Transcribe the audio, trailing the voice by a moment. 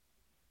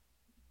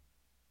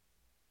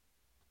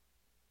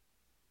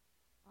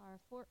Our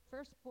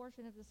first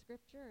portion of the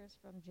scripture is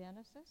from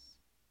Genesis,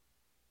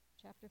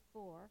 chapter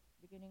 4,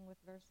 beginning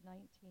with verse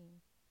 19.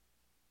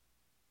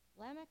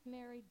 Lamech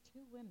married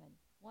two women,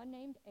 one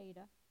named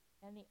Ada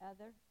and the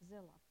other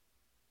Zillah.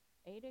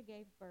 Ada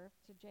gave birth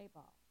to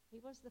Jabal.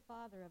 He was the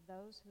father of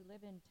those who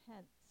live in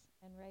tents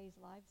and raise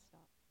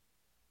livestock.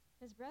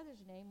 His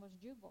brother's name was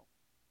Jubal.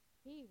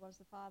 He was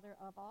the father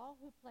of all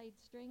who played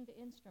stringed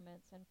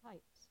instruments and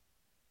pipes.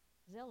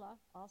 Zillah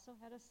also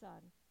had a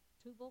son,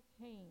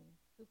 Tubal-Cain,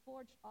 who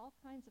forged all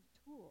kinds of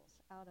tools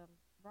out of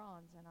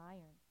bronze and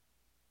iron.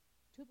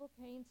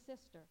 Tubal-Cain's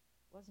sister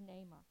was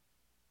Naamah.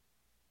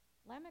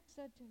 Lamech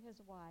said to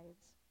his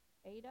wives,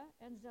 Ada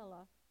and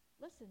Zillah,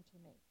 "Listen to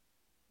me.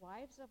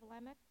 Wives of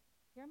Lamech,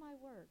 hear my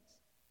words.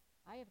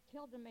 I have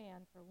killed a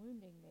man for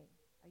wounding me,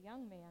 a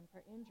young man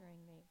for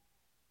injuring me.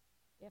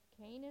 If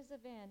Cain is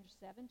avenged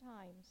 7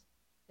 times,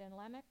 then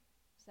Lamech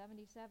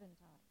 77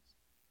 times."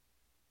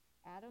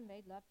 Adam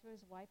made love to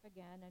his wife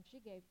again, and she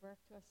gave birth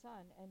to a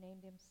son and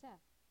named him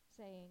Seth,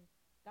 saying,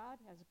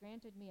 "God has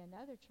granted me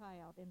another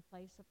child in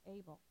place of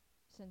Abel,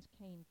 since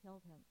Cain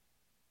killed him."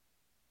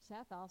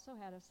 Seth also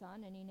had a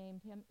son, and he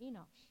named him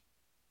Enosh.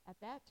 At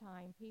that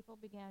time, people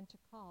began to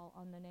call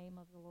on the name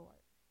of the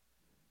Lord.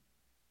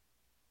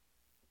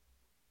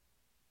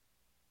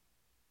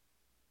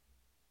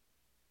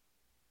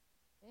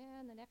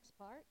 And the next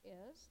part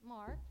is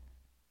Mark,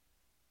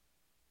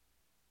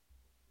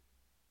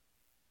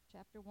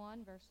 chapter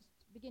 1,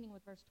 beginning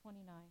with verse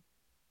 29.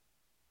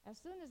 As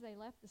soon as they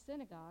left the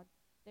synagogue,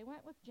 they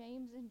went with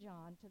James and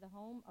John to the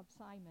home of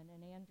Simon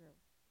and Andrew.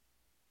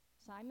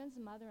 Simon's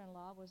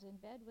mother-in-law was in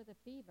bed with a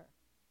fever,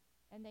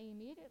 and they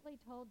immediately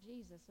told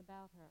Jesus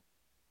about her.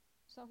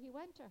 So he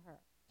went to her,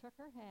 took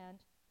her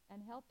hand,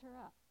 and helped her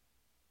up.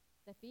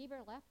 The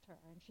fever left her,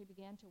 and she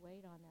began to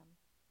wait on them.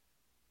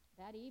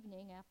 That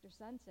evening, after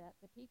sunset,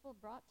 the people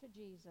brought to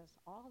Jesus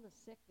all the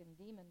sick and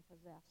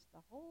demon-possessed.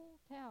 The whole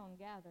town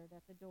gathered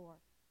at the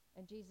door,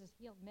 and Jesus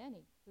healed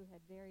many who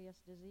had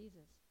various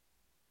diseases.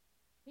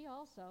 He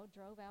also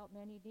drove out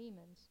many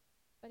demons,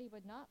 but he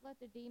would not let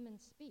the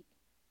demons speak,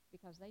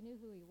 because they knew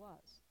who he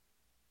was.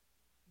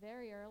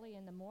 Very early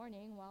in the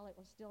morning, while it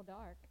was still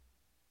dark,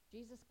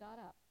 Jesus got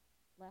up,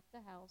 left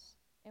the house,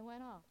 and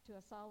went off to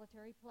a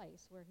solitary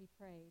place where he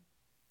prayed.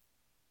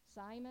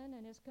 Simon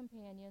and his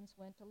companions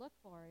went to look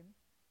for him,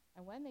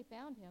 and when they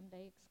found him,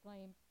 they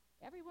exclaimed,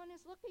 "Everyone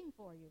is looking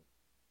for you."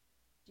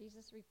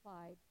 Jesus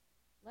replied,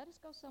 "Let us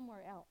go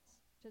somewhere else,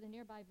 to the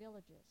nearby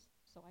villages,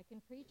 so I can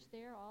preach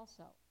there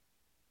also.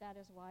 That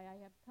is why I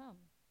have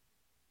come."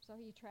 So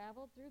he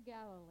traveled through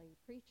Galilee,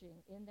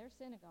 preaching in their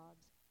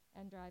synagogues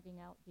and driving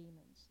out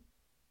demons.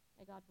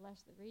 May God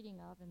bless the reading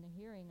of and the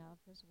hearing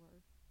of his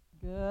word.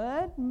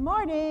 Good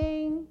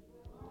morning.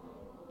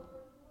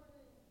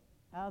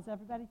 How's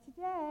everybody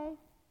today?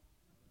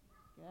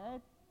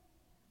 Good.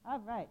 All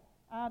right.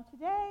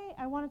 Today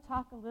I want to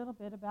talk a little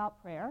bit about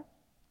prayer.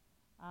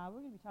 We're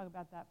going to be talking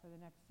about that for the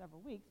next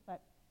several weeks.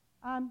 But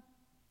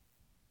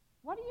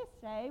what do you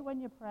say when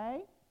you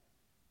pray?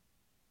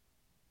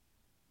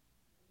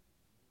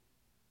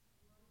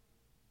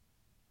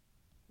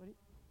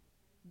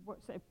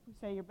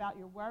 Say about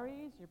your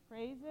worries, your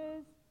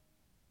praises.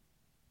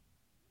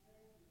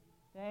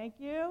 Thank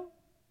you.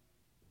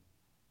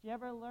 Did you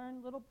ever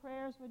learn little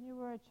prayers when you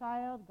were a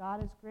child?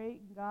 God is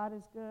great and God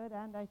is good,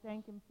 and I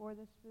thank him for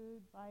this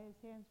food. By his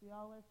hands we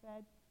all are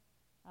fed.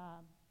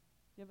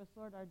 Give us,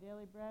 Lord, our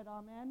daily bread.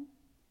 Amen.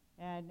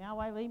 And now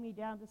I lay me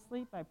down to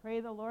sleep. I pray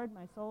the Lord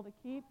my soul to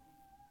keep.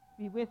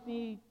 Be with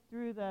me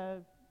through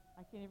I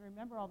can't even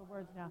remember all the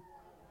words now.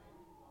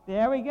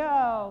 There we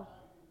go.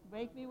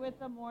 Wake me with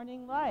the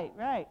morning light.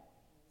 Right.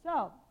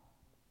 So,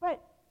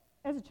 but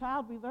as a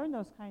child we learn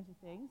those kinds of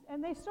things,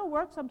 and they still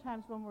work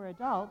sometimes when we're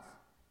adults.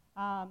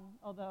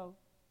 Although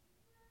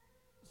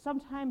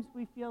sometimes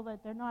we feel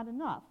that they're not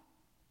enough.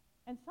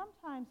 And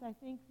sometimes I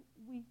think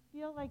we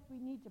feel like we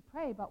need to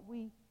pray, but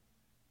we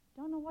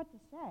don't know what to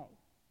say.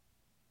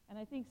 And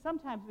I think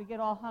sometimes we get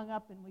all hung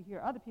up and we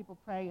hear other people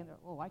pray and they're,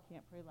 "Oh, I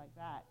can't pray like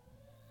that."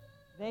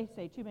 They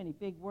say too many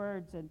big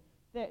words, and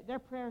their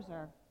prayers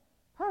are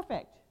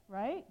perfect,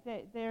 right?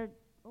 They're,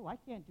 "Oh, I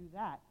can't do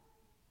that."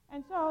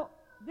 And so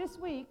this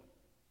week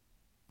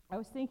I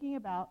was thinking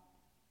about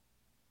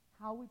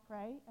how we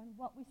pray and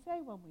what we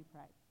say when we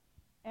pray.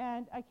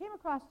 And I came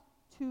across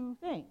 2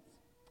 things.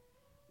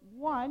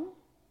 One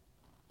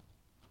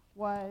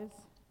was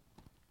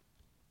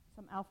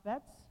some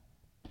alphabets,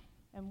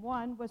 and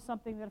one was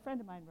something that a friend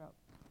of mine wrote.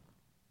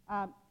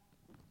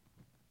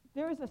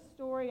 There is a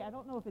story, I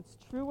don't know if it's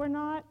true or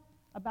not,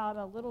 about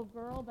a little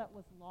girl that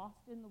was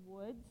lost in the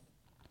woods,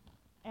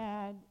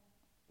 and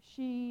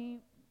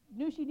she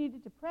knew she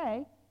needed to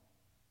pray,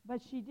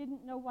 but she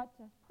didn't know what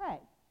to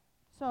pray.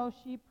 So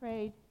she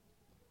prayed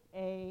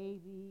A,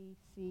 B,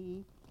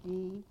 C,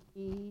 D,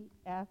 E,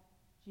 F,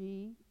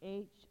 G,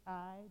 H,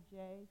 I,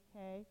 J,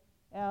 K,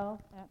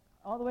 L, F,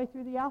 all the way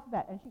through the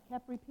alphabet. And she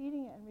kept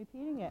repeating it and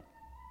repeating it.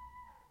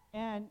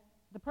 And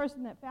the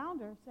person that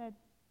found her said,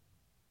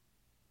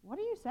 "What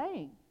are you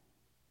saying?"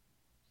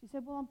 She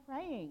said, "Well, I'm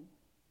praying."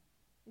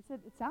 He said,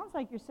 it sounds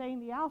like you're saying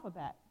the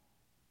alphabet.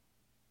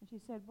 And she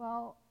said,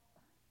 well,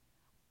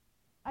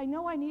 I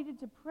know I needed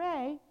to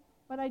pray,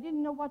 but I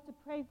didn't know what to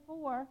pray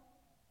for.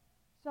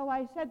 So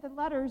I said the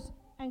letters,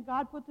 and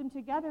God put them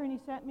together, and he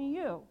sent me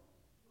you.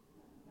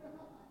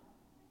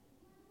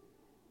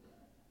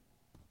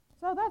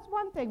 So that's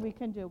one thing we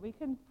can do. We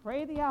can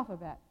pray the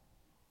alphabet.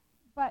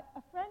 But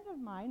a friend of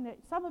mine that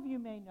some of you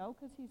may know,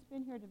 because he's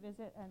been here to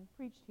visit and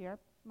preached here,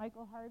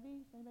 Michael Harvey.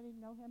 Does anybody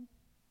know him?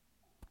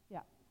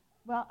 Yeah.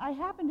 Well, I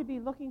happened to be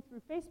looking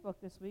through Facebook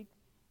this week,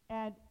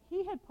 and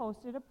he had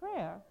posted a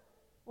prayer,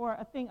 or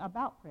a thing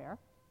about prayer,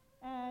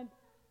 and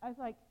I was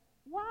like,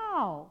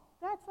 wow,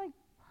 that's like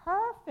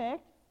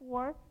perfect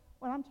for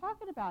what I'm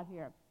talking about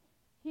here.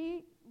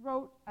 He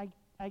wrote,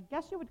 I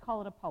guess you would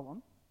call it a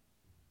poem,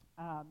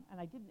 and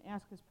I didn't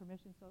ask his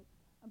permission, so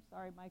I'm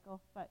sorry,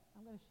 Michael, but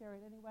I'm going to share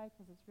it anyway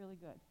because it's really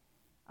good.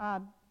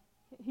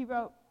 He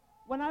wrote,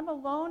 when I'm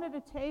alone at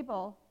a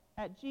table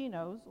at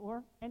Gino's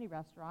or any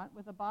restaurant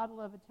with a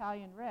bottle of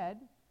Italian red,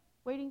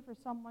 waiting for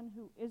someone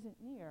who isn't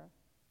near,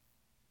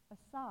 a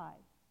sigh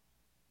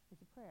is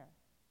a prayer.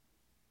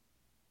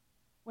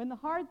 When the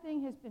hard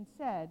thing has been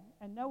said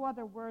and no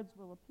other words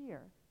will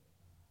appear,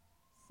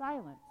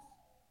 silence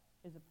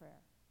is a prayer.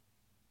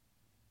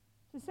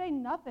 To say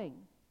nothing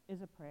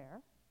is a prayer.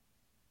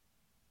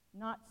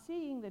 Not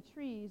seeing the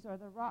trees or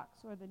the rocks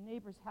or the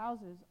neighbors'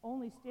 houses,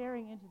 only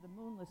staring into the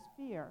moonless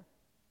sphere,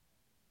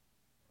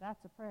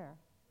 that's a prayer.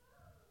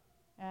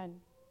 And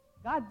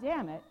God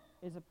damn it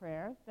is a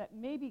prayer that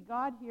maybe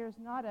God hears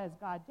not as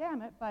God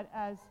damn it, but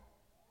as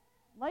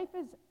life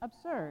is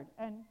absurd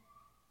and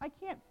I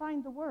can't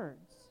find the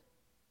words.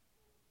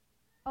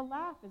 A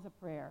laugh is a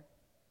prayer.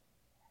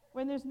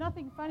 When there's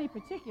nothing funny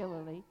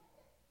particularly,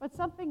 but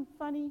something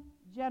funny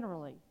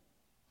generally.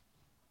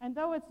 And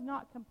though it's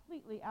not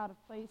completely out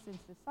of place in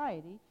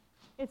society,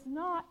 it's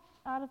not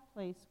out of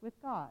place with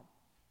God.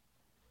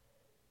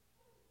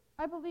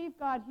 I believe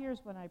God hears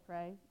when I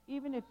pray,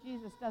 even if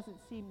Jesus doesn't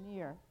seem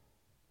near.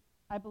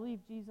 I believe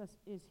Jesus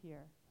is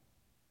here.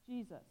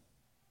 Jesus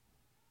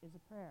is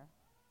a prayer.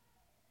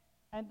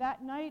 And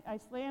that night, I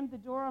slammed the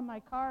door on my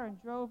car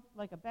and drove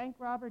like a bank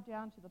robber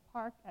down to the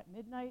park at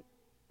midnight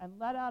and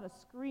let out a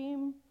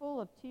scream full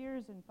of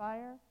tears and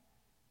fire.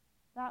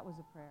 That was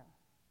a prayer.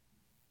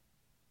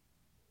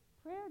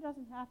 Prayer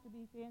doesn't have to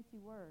be fancy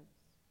words.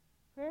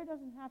 Prayer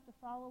doesn't have to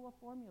follow a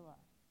formula.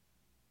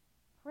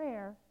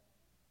 Prayer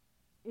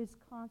is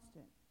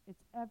constant.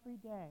 It's every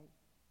day.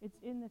 It's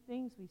in the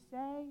things we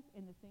say,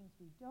 in the things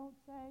we don't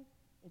say.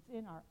 It's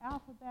in our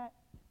alphabet.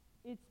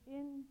 It's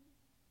in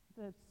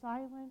the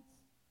silence.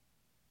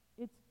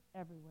 It's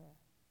everywhere.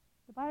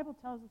 The Bible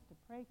tells us to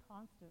pray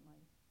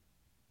constantly.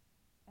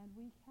 And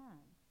we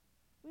can.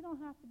 We don't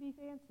have to be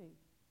fancy.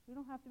 We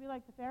don't have to be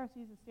like the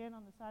Pharisees and stand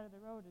on the side of the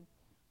road and,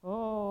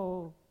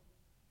 oh,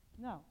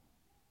 no.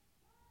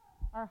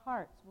 Our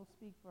hearts will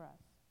speak for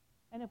us.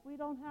 And if we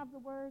don't have the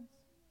words,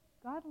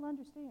 God will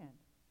understand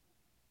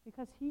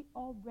because he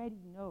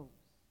already knows.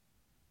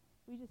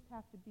 We just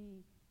have to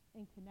be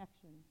in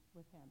connection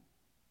with him.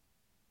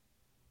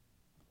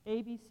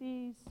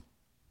 ABCs,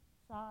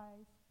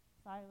 sighs,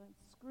 silence,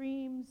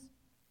 screams,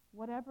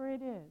 whatever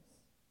it is,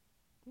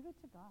 give it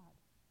to God.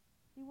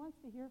 He wants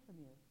to hear from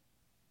you.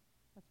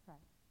 Let's pray.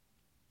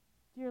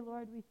 Dear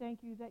Lord, we thank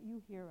you that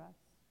you hear us.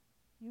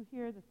 You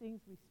hear the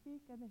things we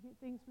speak and the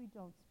things we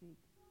don't speak.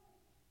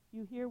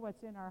 You hear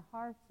what's in our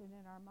hearts and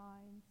in our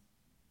minds.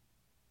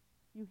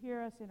 You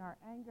hear us in our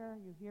anger.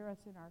 You hear us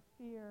in our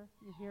fear.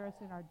 You hear us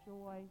in our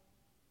joy.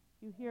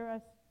 You hear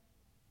us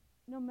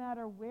no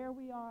matter where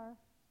we are,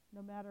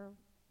 no matter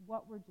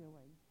what we're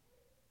doing.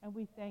 And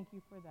we thank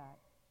you for that.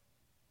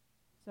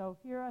 So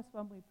hear us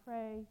when we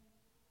pray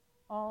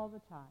all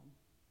the time.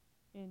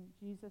 In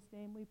Jesus'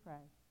 name we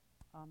pray.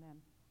 Amen.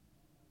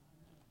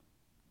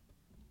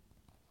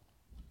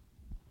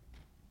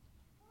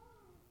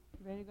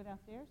 You ready to go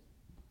downstairs?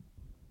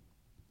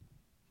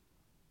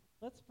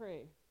 Let's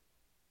pray.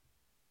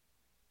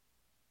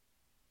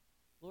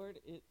 Lord,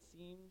 it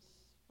seems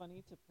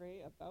funny to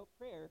pray about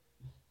prayer.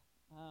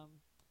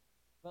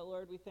 But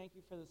Lord, we thank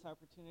you for this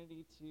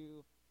opportunity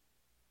to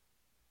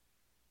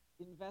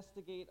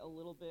investigate a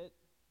little bit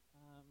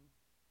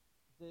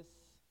this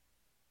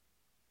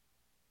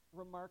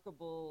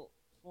remarkable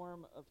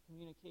form of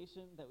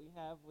communication that we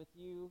have with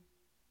you.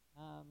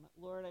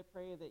 Lord, I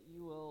pray that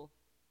you will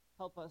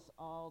help us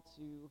all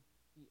to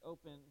be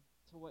open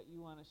to what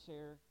you want to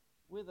share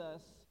with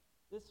us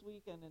this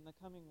week and in the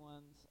coming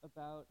ones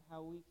about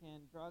how we can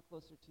draw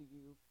closer to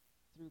you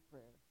through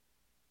prayer.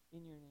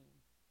 In your name,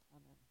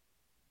 amen.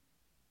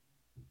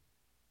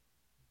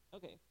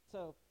 Okay,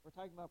 so we're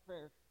talking about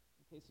prayer,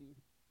 in case you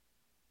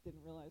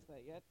didn't realize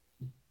that yet.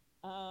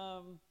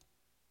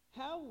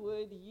 How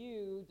would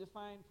you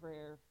define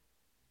prayer?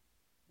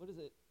 What is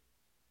it?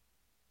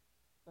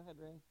 Go ahead,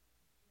 Ray.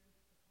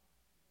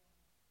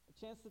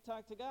 A chance to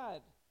talk to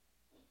God.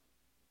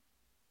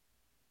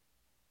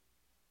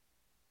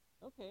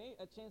 Okay,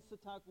 a chance to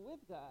talk with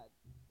God.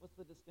 What's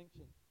the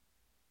distinction?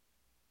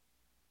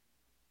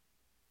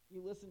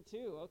 You listen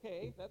too.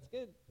 Okay, that's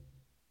good.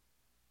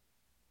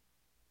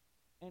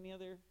 Any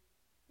other?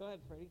 Go ahead,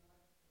 Freddie.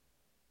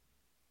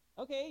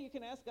 Okay, you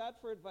can ask God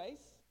for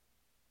advice.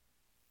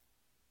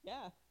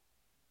 Yeah.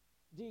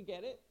 Do you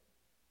get it?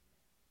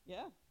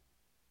 Yeah.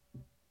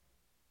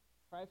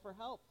 Cry for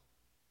help.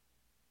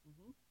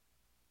 Mm-hmm.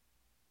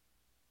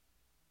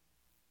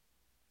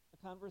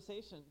 A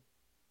conversation.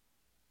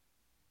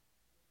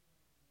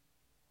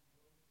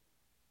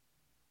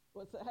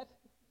 What's that?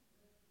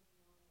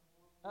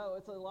 Oh,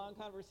 it's a long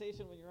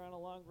conversation when you're on a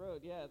long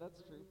road. Yeah,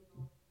 that's true.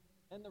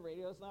 And the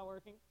radio's not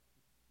working.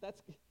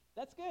 That's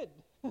good.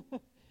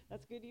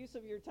 That's good use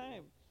of your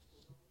time.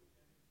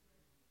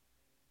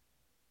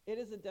 It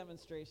is a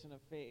demonstration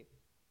of faith.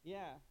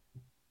 Yeah.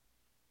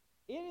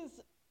 It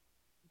is.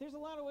 There's a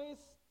lot of ways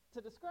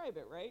to describe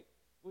it, right?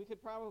 We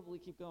could probably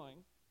keep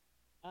going.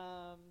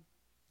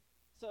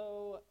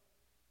 So,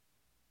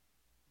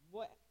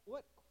 what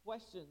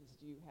questions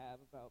do you have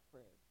about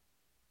prayer?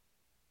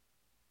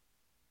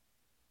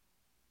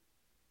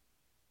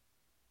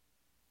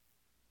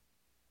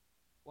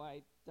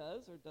 Why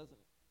does or doesn't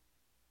it?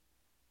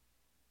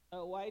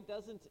 Oh, why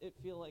doesn't it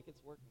feel like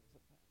it's working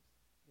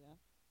sometimes?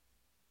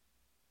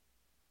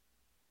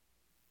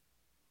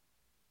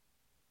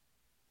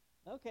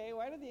 Yeah. Okay,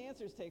 why do the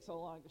answers take so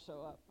long to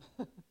show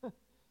up?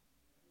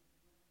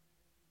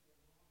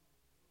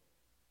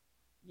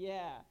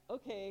 Yeah.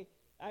 Okay.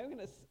 I'm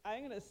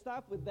gonna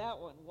stop with that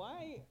one.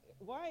 Why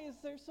is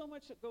there so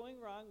much going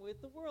wrong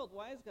with the world?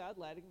 Why is God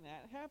letting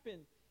that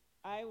happen?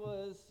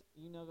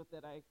 You know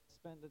that I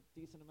spend a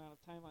decent amount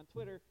of time on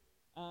Twitter,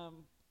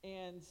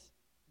 and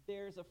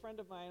there's a friend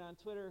of mine on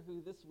Twitter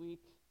who this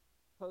week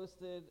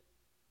posted,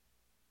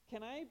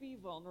 "Can I be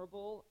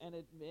vulnerable and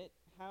admit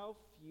how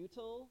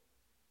futile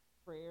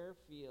prayer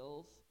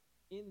feels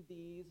in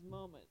these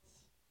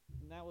moments?"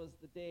 And that was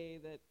the day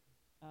that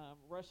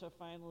Russia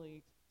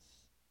finally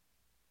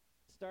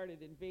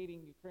started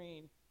invading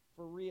Ukraine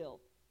for real.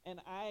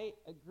 And I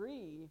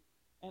agree,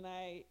 and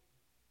I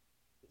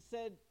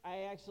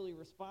actually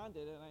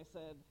responded, and I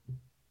said,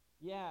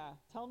 yeah,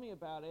 tell me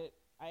about it.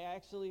 I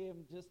actually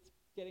am just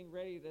getting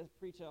ready to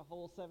preach a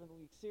whole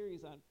 7-week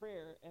series on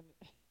prayer, and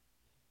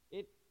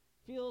it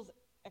feels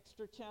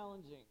extra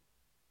challenging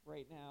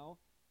right now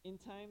in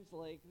times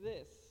like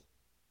this.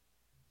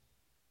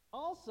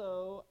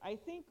 Also, I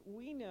think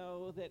we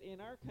know that in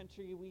our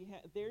country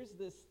there's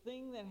this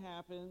thing that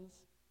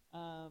happens.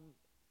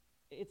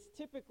 It's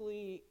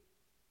typically,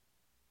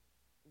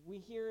 we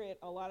hear it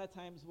a lot of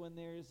times when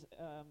there's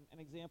an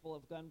example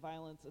of gun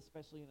violence,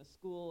 especially in a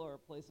school or a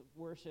place of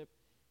worship,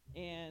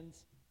 and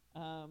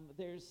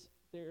there's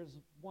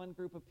one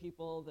group of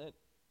people that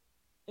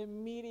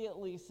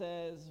immediately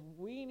says,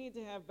 we need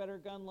to have better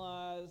gun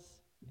laws,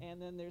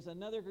 and then there's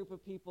another group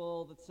of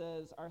people that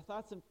says, our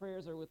thoughts and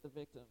prayers are with the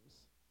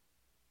victims.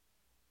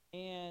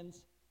 And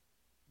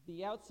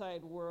the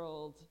outside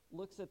world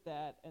looks at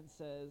that and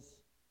says,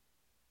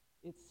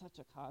 it's such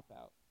a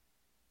cop-out.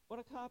 What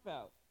a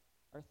cop-out.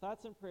 Our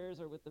thoughts and prayers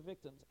are with the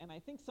victims. And I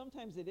think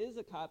sometimes it is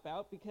a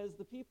cop-out because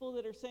the people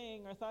that are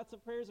saying our thoughts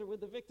and prayers are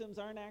with the victims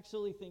aren't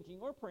actually thinking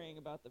or praying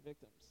about the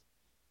victims.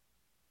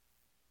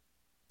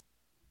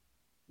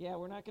 Yeah,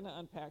 we're not going to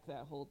unpack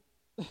that whole...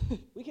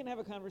 We can have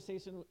a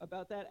conversation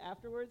about that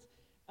afterwards.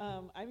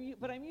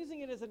 But I'm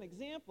using it as an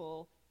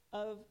example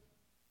of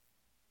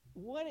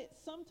what it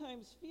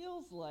sometimes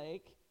feels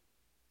like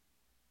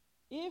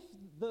if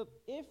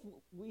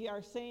we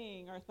are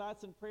saying our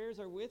thoughts and prayers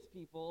are with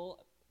people,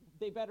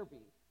 they better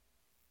be.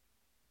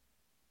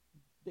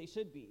 They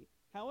should be.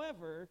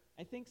 However,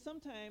 I think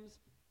sometimes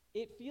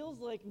it feels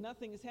like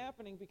nothing is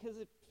happening because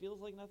it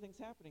feels like nothing's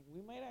happening.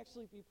 We might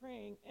actually be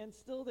praying, and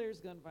still there's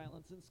gun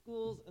violence in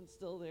schools, and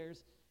still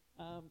there's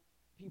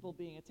people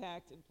being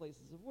attacked in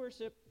places of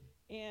worship,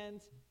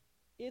 and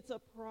it's a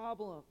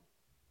problem.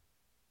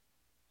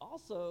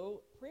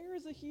 Also, prayer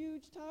is a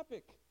huge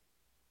topic.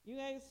 You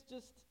guys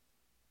just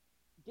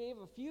gave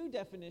a few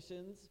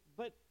definitions,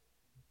 but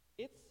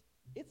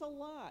it's a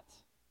lot.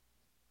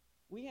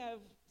 We have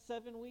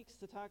 7 weeks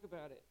to talk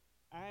about it.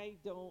 I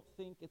don't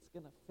think it's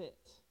going to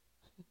fit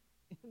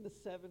in the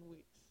 7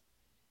 weeks.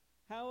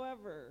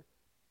 However,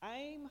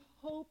 I'm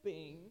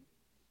hoping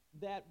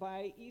that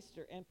by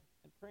Easter, and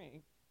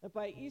praying, that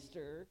by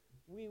Easter,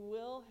 we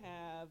will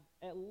have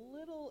at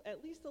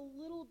least a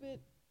little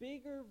bit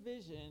bigger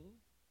vision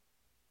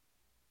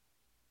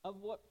of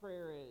what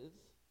prayer is,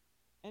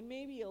 and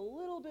maybe a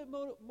little bit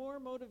more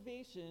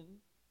motivation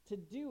to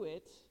do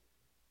it,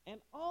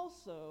 and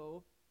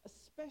also,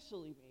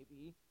 especially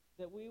maybe,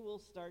 that we will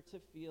start to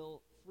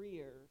feel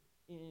freer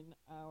in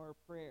our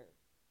prayer,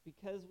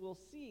 because we'll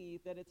see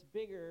that it's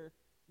bigger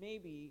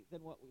maybe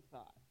than what we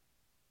thought.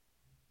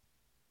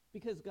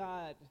 Because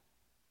God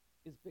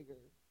is bigger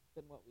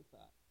than what we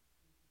thought.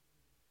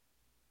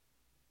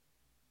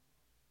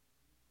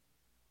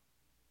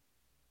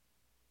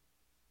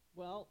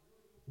 Well,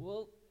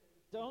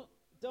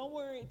 don't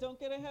worry, don't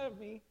get ahead of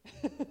me.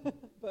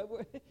 But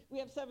we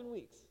have 7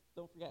 weeks,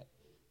 don't forget.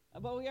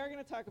 But we are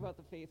going to talk about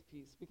the faith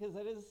piece, because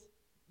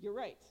you're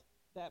right.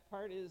 That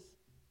part is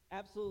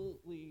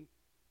absolutely,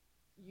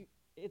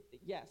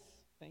 yes,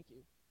 thank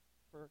you.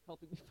 for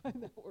helping me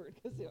find that word,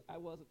 because I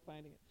wasn't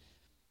finding it.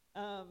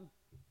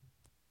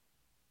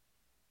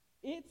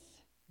 It's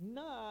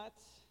not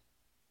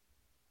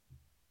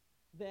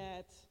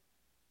that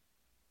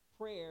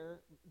prayer,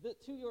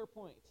 to your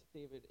point,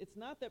 David, it's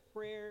not that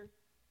prayer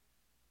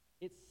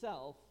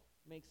itself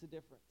makes a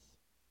difference.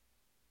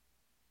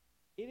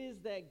 It is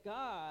that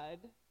God,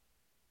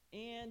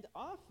 and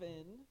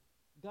often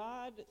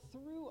God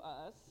through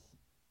us,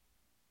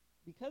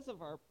 because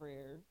of our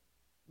prayer,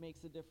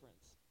 makes a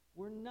difference.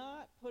 We're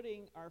not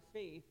putting our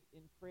faith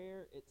in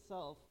prayer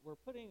itself. We're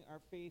putting our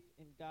faith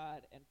in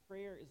God, and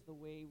prayer is the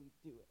way we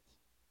do it.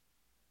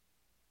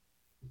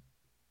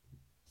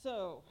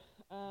 So,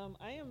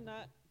 I am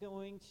not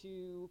going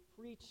to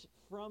preach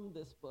from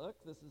this book.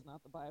 This is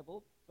not the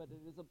Bible, but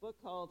it is a book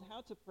called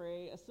How to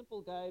Pray, A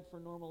Simple Guide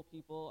for Normal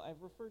People.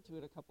 I've referred to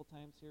it a couple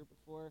times here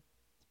before.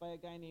 It's by a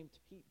guy named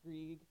Pete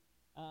Greig.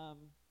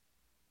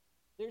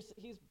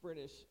 He's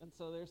British, and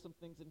so there's some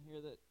things in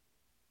here that,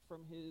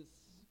 from his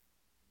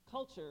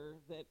culture,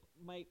 that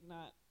might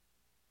not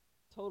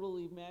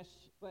totally mesh,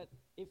 but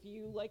if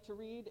you like to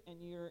read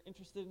and you're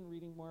interested in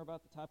reading more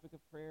about the topic of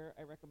prayer,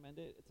 I recommend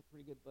it. It's a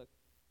pretty good book.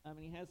 And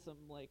he has some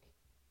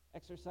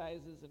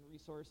exercises and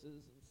resources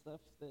and stuff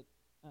that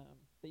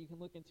you can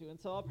look into. And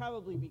so I'll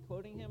probably be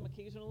quoting him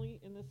occasionally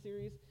in this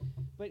series.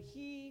 But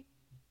he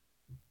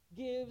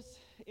gives,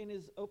 in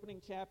his opening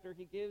chapter,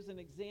 he gives an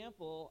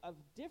example of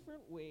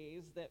different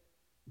ways that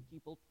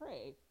people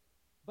pray.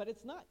 But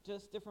it's not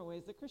just different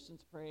ways that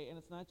Christians pray, and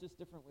it's not just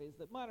different ways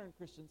that modern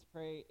Christians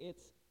pray.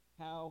 It's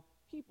how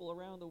people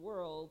around the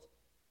world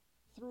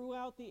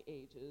throughout the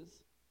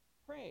ages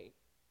pray.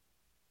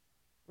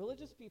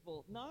 Religious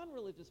people,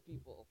 non-religious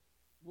people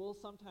will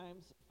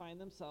sometimes find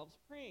themselves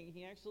praying.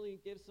 He actually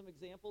gives some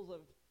examples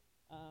of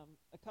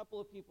a couple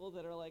of people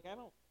that are like,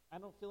 I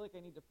don't feel like I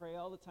need to pray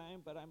all the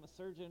time, but I'm a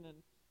surgeon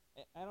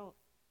and I don't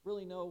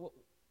really know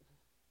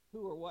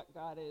who or what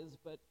God is,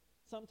 but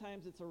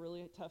sometimes it's a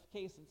really tough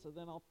case, and so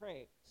then I'll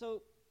pray.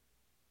 So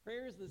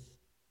prayer is this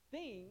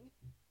thing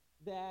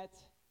that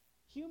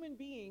human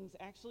beings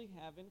actually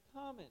have in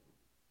common.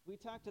 We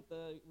talked at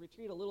the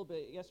retreat a little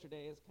bit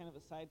yesterday as kind of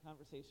a side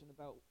conversation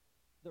about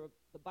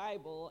the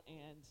Bible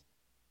and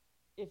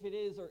if it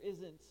is or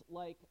isn't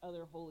like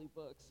other holy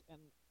books, and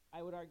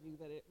I would argue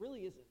that it really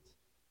isn't,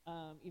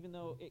 even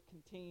though it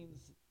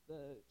contains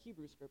the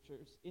Hebrew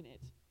scriptures in it.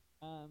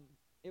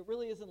 It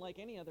really isn't like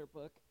any other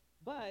book,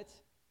 but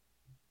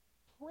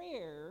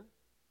prayer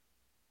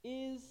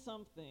is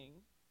something,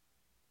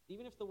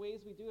 even if the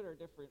ways we do it are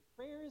different,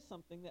 prayer is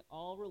something that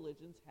all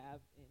religions have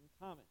in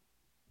common.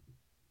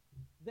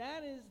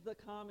 That is the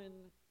common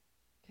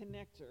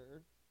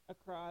connector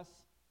across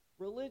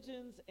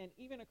religions and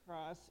even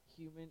across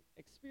human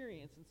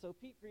experience. And so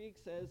Pete Greig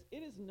says,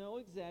 it is no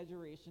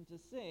exaggeration to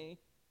say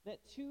that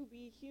to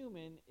be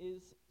human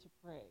is to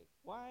pray.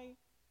 Why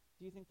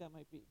do you think that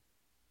might be?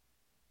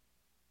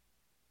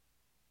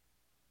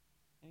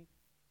 Any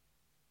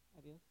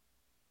ideas?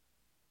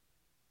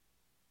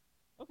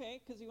 Okay,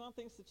 because you want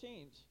things to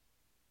change.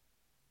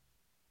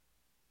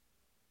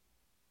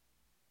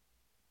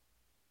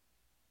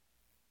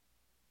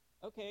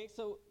 Okay,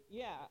 so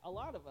yeah, a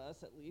lot of us,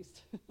 at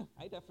least,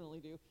 I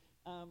definitely do,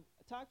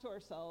 talk to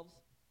ourselves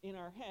in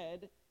our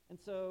head, and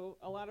so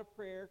a lot of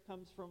prayer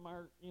comes from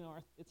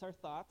it's our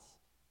thoughts.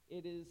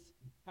 It is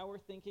how we're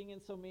thinking,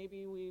 and so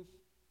maybe we've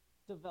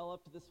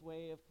developed this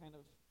way of kind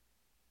of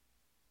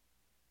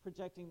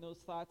projecting those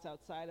thoughts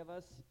outside of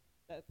us.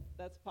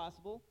 That's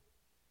possible.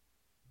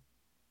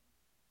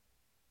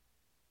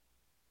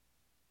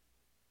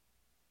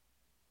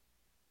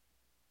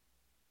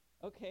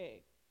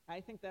 Okay, I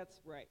think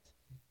that's right.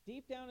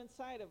 Deep down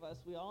inside of us,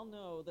 we all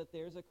know that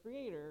there's a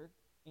creator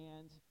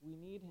and we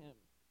need him.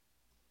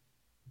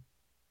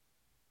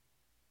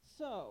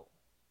 So,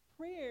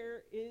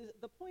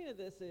 the point of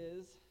this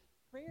is,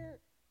 prayer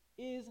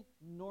is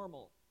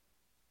normal.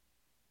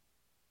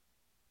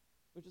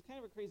 Which is kind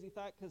of a crazy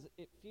thought because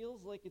it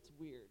feels like it's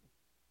weird.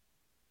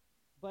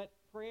 But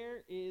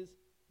prayer is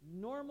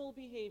normal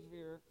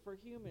behavior for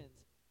humans.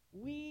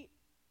 We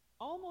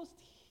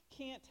almost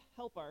can't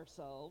help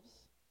ourselves,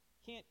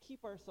 can't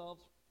keep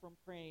ourselves from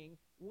praying,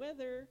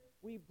 whether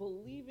we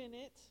believe in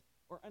it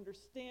or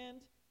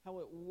understand how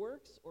it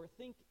works or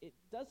think it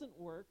doesn't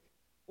work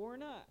or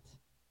not.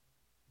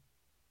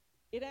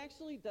 It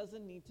actually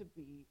doesn't need to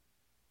be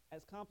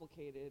as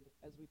complicated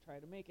as we try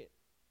to make it.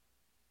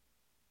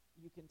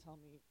 You can tell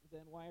me,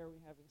 then why are we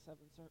having 7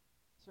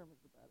 sermons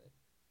about it?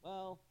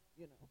 Well,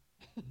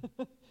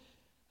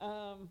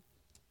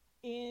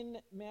 in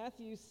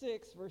Matthew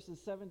 6,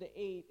 verses 7 to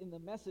 8, in the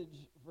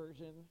Message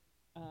version,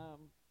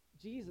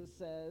 Jesus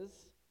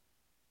says,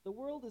 the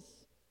world is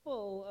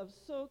full of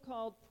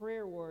so-called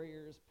prayer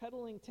warriors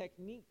peddling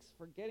techniques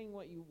for getting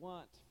what you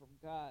want from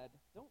God.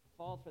 Don't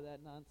fall for that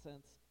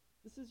nonsense.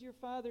 This is your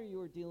Father you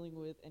are dealing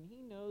with, and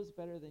he knows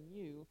better than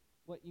you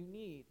what you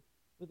need.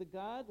 With a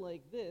God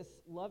like this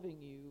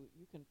loving you,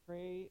 you can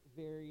pray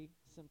very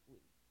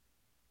simply.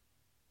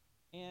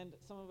 And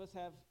some of us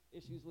have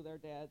issues with our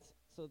dads,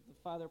 so the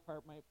father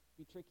part might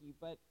be tricky,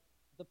 but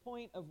the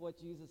point of what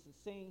Jesus is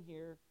saying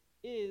here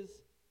is,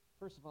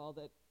 first of all,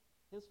 that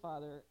his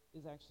Father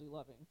is actually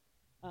loving,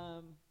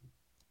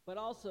 but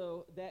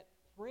also that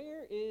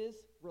prayer is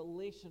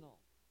relational.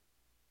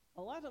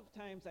 A lot of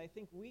times I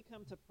think we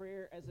come to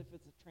prayer as if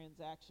it's a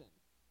transaction.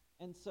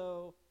 And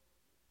so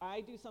I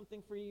do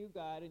something for you,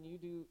 God, and you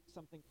do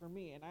something for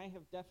me. And I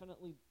have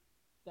definitely,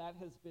 that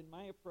has been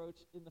my approach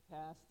in the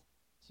past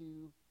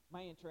to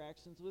my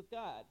interactions with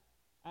God.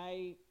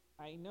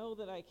 I know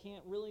that I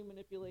can't really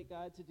manipulate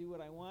God to do what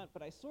I want,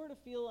 but I sort of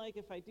feel like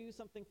if I do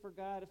something for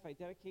God, if I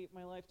dedicate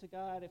my life to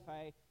God, if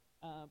I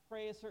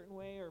pray a certain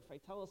way, or if I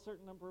tell a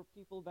certain number of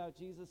people about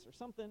Jesus or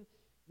something,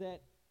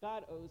 that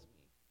God owes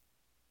me.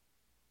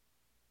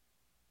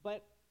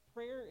 But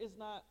prayer is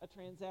not a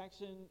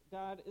transaction.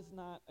 God is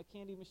not a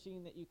candy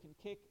machine that you can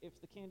kick if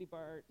the candy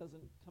bar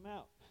doesn't come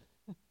out.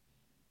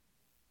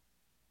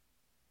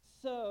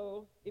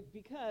 So,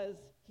 because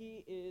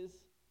he is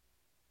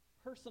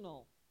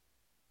personal,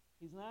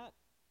 he's not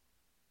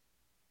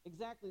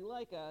exactly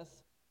like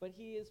us, but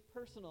he is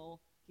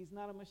personal. He's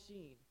not a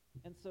machine.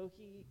 And so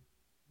he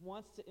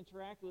wants to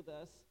interact with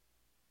us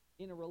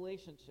in a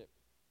relationship.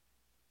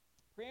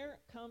 Prayer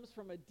comes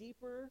from a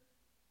deeper,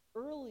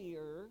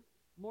 earlier,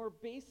 more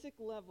basic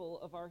level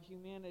of our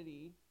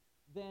humanity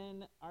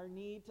than our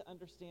need to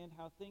understand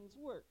how things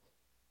work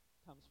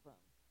comes from.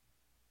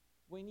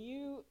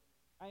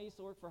 I used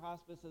to work for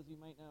hospice, as you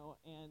might know,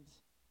 and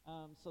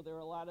so there were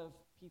a lot of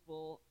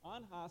people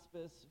on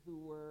hospice who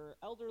were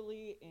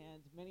elderly,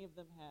 and many of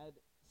them had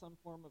some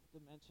form of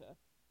dementia.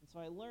 And so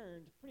I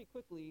learned pretty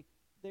quickly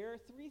there are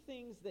 3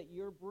 things that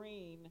your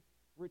brain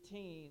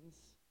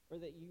retains, or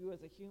that you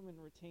as a human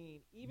retain,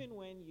 even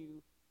when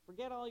you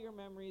forget all your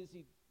memories,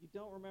 you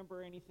don't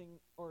remember anything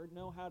or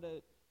know how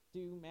to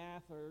do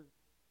math, or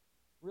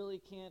really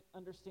can't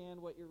understand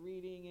what you're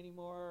reading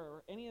anymore,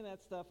 or any of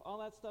that stuff. All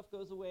that stuff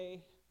goes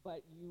away,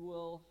 but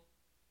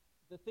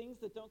the things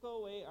that don't go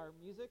away are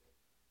music,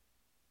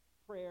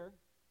 prayer,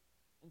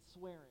 and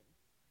swearing.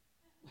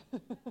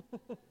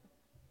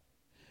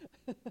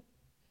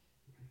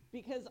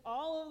 Because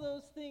all of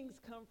those things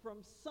come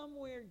from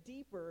somewhere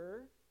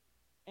deeper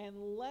and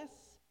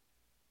less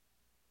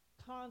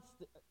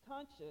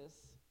conscious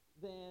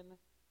than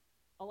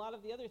a lot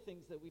of the other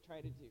things that we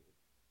try to do,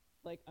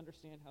 like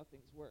understand how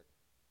things work.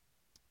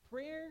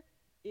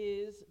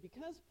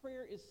 Because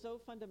prayer is so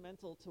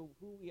fundamental to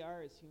who we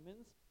are as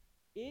humans,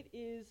 it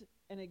is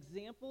an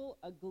example,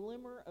 a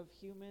glimmer of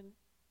human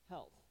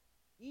health.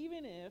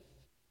 Even if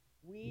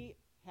we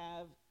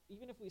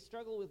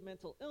struggle with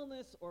mental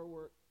illness,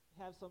 or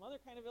have some other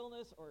kind of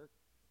illness, or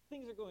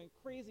things are going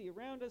crazy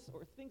around us,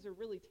 or things are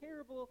really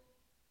terrible,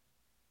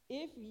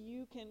 if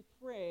you can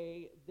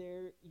pray,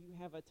 there you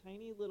have a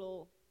tiny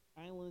little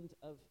island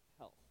of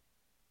health.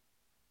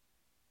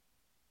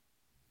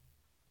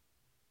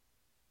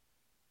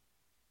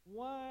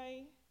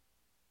 Why?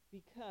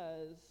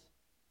 Because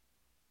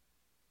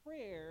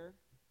prayer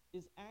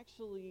is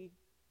actually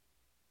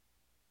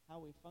how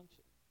we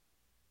function.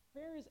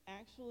 Prayer is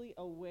actually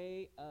a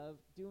way of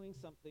doing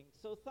something.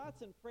 So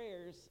thoughts and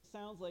prayers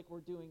sounds like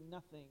we're doing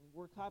nothing.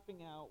 We're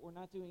copping out. We're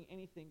not doing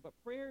anything. But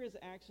prayer is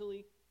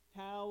actually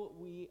how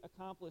we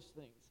accomplish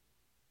things,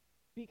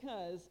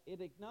 because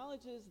it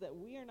acknowledges that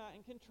we are not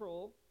in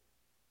control,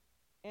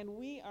 and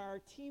we are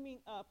teaming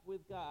up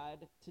with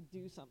God to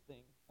do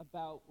something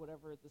about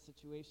whatever the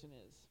situation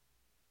is.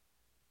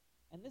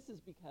 And this is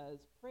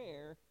because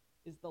prayer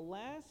is the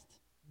last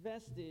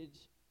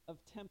vestige of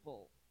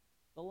temple,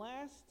 the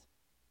last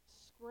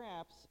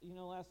scraps.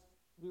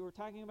 We were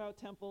talking about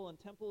temple, and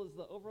temple is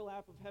the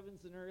overlap of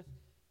heavens and earth,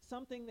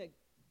 something that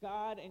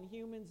God and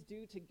humans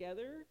do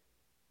together.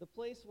 The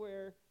place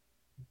where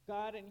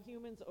God and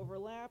humans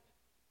overlap,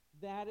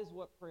 that is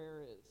what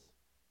prayer is.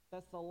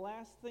 That's the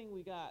last thing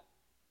we got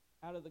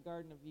out of the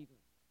Garden of Eden,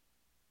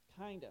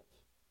 kind of.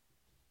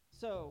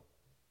 So,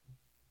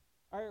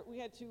 we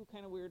had 2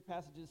 kind of weird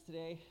passages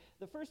today.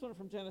 The first one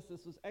from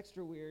Genesis was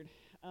extra weird,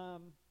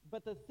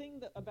 but the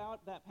thing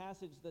about that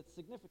passage that's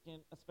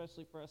significant,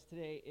 especially for us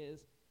today,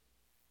 is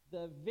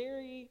the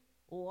very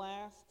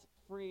last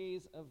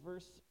phrase of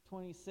verse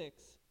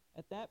 26.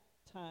 At that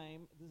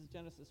time, this is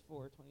Genesis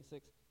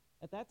 4:26.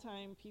 At that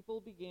time, people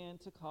began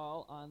to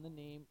call on the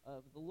name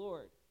of the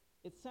Lord.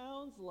 It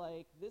sounds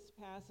like this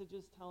passage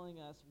is telling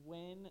us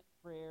when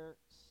prayer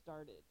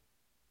started.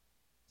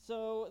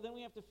 So then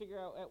we have to figure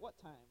out at what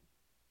time.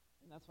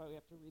 And that's why we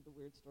have to read the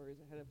weird stories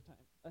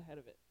ahead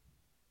of it.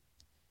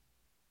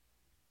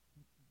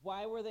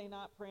 Why were they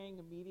not praying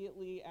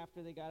immediately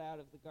after they got out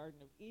of the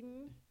Garden of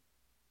Eden?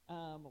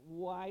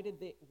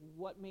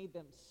 What made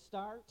them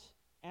start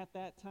at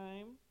that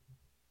time?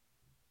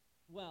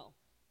 Well,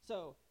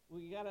 so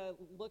we got to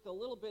look a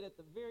little bit at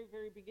the very,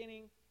 very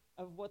beginning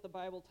of what the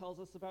Bible tells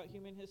us about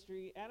human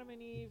history. Adam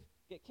and Eve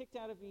get kicked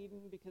out of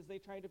Eden because they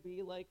try to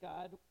be like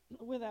God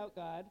without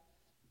God.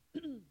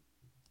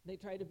 They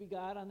try to be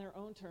God on their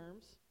own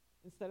terms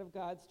instead of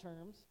God's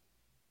terms.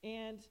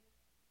 And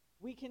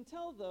we can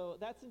tell, though,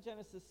 that's in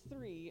Genesis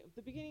 3. At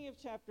the beginning of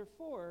chapter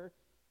 4,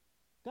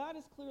 God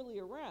is clearly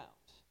around.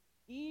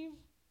 Eve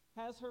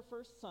has her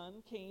first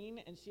son,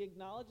 Cain, and she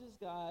acknowledges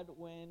God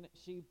when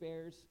she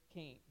bears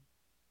Cain.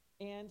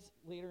 And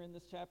later in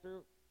this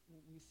chapter,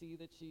 we see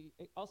that she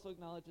also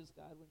acknowledges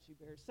God when she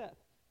bears Seth.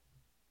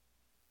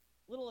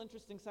 Little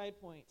interesting side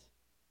point.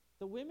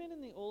 The women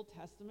in the Old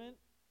Testament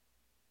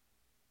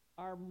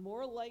are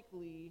more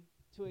likely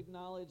to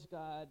acknowledge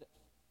God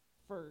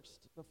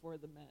first before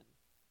the men.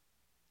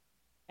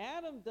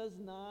 Adam does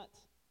not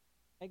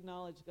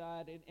acknowledge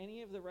God in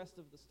any of the rest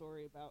of the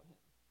story about him.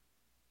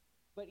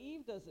 But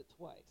Eve does it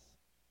twice.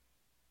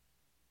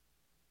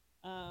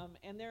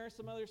 And there are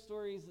some other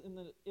stories in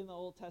the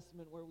Old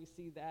Testament where we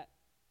see that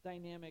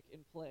dynamic in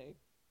play.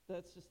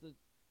 That's just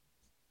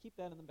keep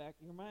that in the back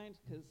of your mind,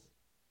 because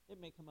it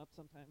may come up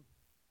sometime.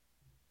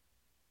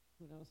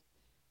 Who knows?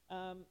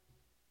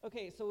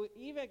 Okay, so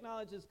Eve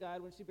acknowledges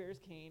God when she bears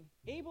Cain.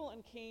 Abel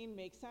and Cain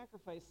make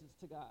sacrifices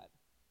to God.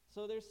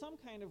 So there's some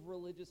kind of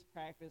religious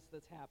practice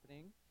that's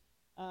happening.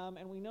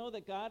 And we know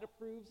that God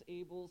approves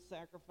Abel's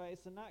sacrifice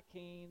and not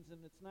Cain's, and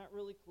it's not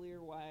really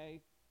clear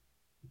why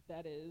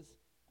that is.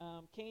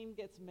 Cain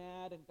gets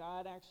mad, and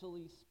God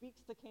actually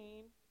speaks to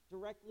Cain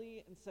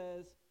directly and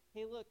says,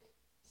 hey, look,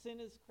 sin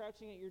is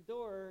crouching at your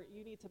door.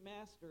 You need to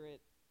master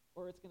it,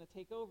 or it's going to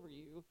take over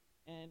you.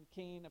 And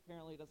Cain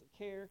apparently doesn't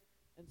care,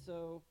 and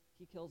so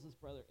he kills his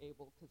brother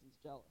Abel because he's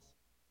jealous.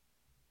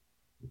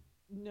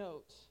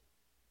 Note,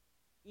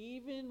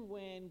 even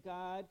when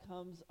God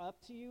comes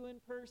up to you in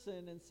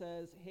person and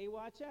says, hey,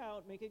 watch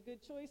out, make a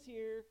good choice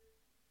here,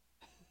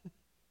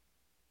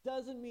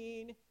 doesn't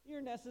mean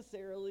you're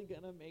necessarily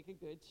going to make a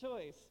good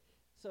choice.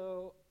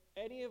 So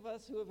any of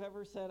us who have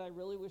ever said, I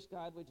really wish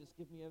God would just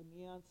give me a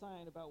neon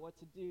sign about what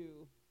to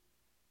do,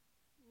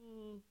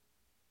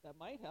 that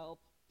might help,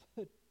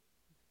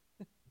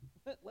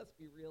 but let's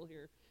be real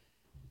here.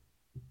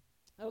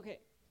 Okay.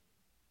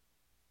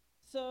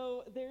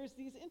 So there's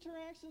these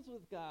interactions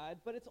with God,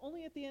 but it's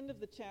only at the end of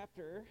the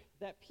chapter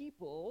that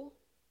people,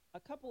 a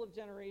couple of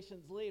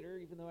generations later,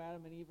 even though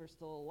Adam and Eve are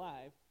still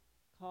alive,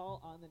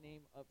 call on the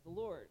name of the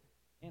Lord.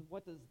 And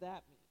what does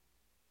that mean?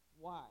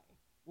 Why?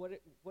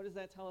 What does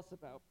that tell us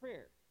about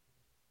prayer?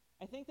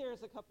 I think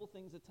there's a couple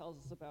things it tells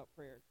us about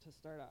prayer to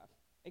start off.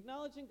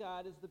 Acknowledging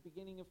God is the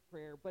beginning of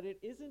prayer, but it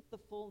isn't the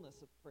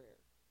fullness of prayer.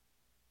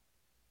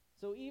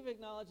 So Eve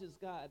acknowledges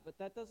God, but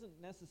that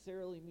doesn't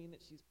necessarily mean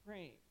that she's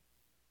praying.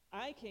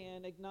 I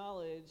can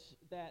acknowledge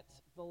that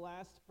the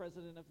last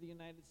president of the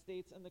United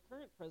States and the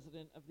current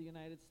president of the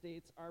United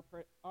States are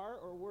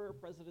or were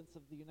presidents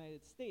of the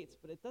United States,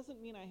 but it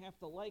doesn't mean I have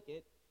to like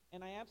it,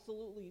 and I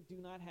absolutely do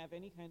not have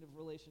any kind of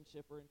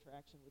relationship or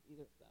interaction with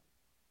either of them.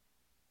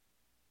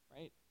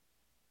 Right?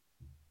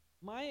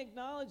 My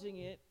acknowledging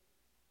it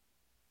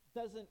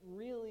doesn't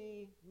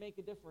really make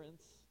a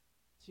difference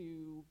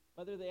to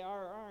whether they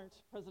are or aren't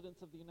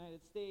presidents of the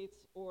United States,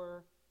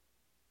 or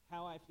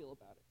how I feel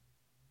about it,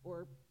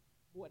 or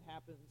what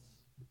happens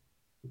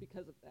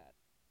because of that.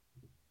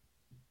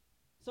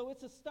 So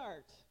it's a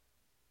start,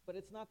 but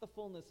it's not the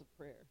fullness of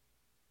prayer.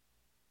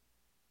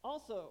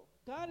 Also,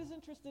 God is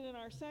interested in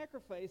our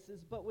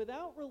sacrifices, but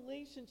without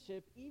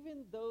relationship,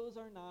 even those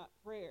are not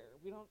prayer.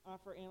 We don't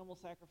offer animal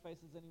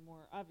sacrifices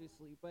anymore,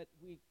 obviously, but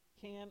we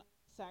can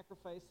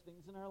sacrifice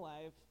things in our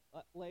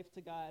life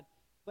to God.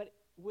 But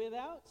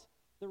without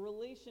the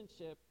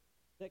relationship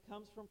that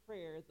comes from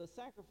prayer, the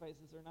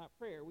sacrifices are not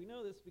prayer. We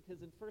know this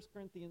because in 1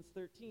 Corinthians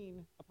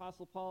 13,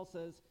 Apostle Paul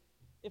says,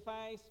 if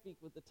I speak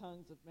with the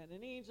tongues of men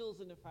and angels,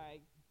 and if I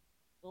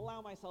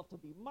allow myself to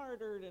be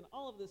martyred and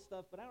all of this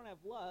stuff, but I don't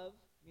have love,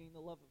 meaning the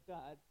love of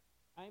God,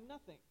 I'm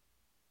nothing.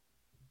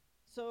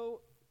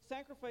 So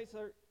sacrifices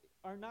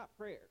are not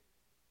prayer.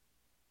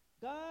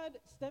 God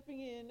stepping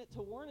in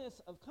to warn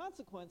us of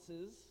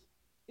consequences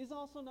is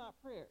also not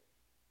prayer.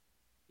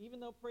 Even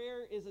though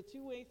prayer is a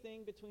two-way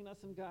thing between us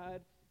and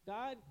God,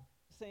 God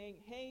saying,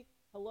 hey,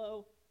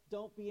 hello,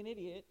 don't be an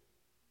idiot,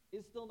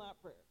 is still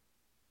not prayer.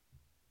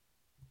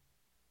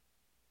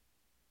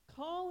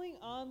 Calling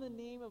on the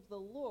name of the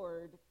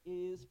Lord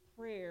is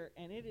prayer,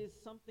 and it is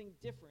something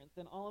different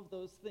than all of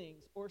those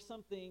things, or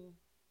something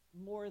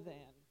more than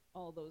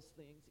all those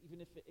things,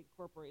 even if it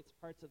incorporates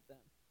parts of them.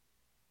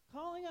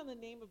 Calling on the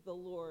name of the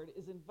Lord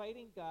is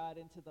inviting God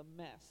into the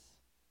mess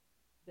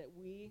that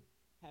we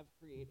have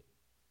created.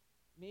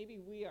 Maybe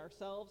we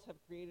ourselves have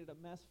created a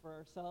mess for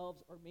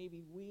ourselves, or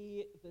maybe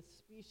we, the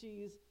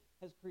species,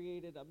 has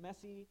created a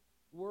messy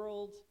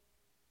world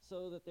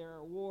so that there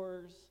are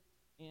wars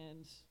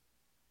and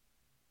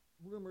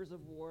rumors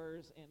of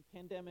wars and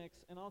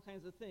pandemics and all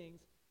kinds of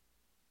things.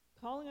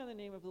 Calling on the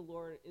name of the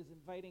Lord is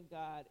inviting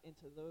God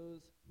into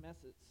those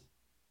messes.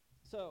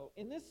 So,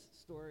 in this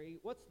story,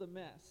 what's the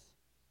mess?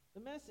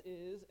 The mess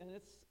is, and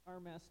it's our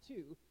mess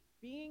too,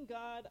 being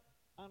God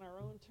on our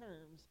own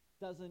terms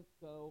doesn't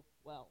go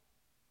well.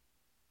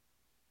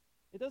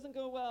 It doesn't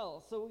go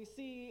well. So we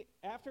see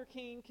after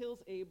Cain kills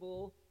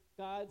Abel,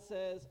 God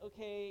says,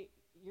 okay,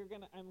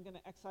 I'm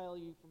gonna exile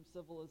you from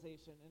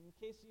civilization. And in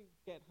case you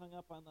get hung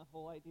up on the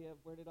whole idea of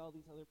where did all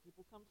these other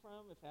people come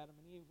from, if Adam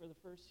and Eve were the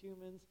first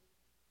humans,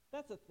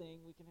 that's a thing.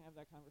 We can have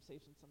that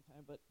conversation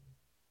sometime, but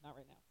not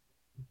right now.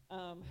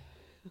 Um,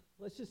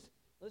 let's just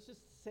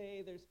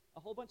say there's a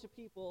whole bunch of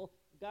people.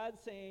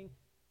 God's saying,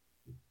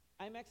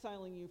 I'm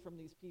exiling you from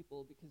these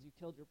people because you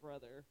killed your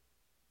brother.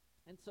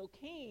 And so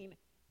Cain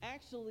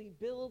actually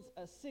builds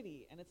a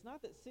city. And it's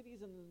not that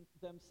cities in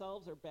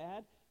themselves are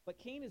bad, but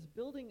Cain is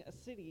building a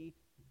city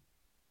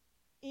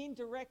in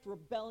direct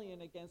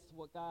rebellion against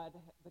what God,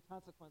 the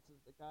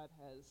consequences that God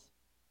has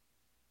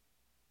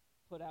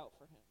put out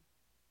for him.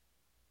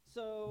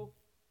 So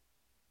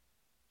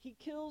he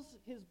kills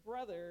his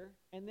brother,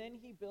 and then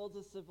he builds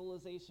a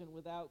civilization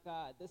without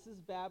God. This is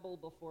Babel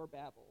before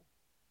Babel,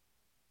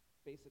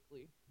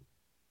 basically.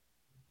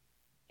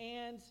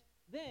 And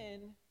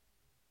then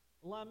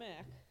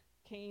Lamech,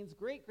 Cain's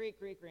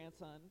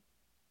great-great-great-grandson,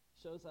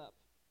 shows up.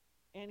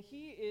 And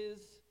he is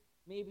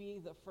maybe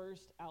the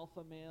first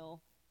alpha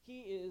male.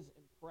 He is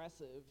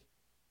impressive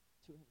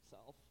to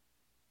himself.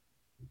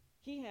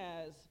 He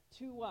has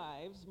 2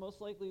 wives.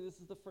 Most likely this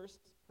is the first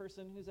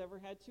person who's ever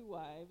had 2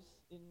 wives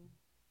in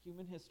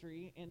human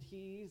history, and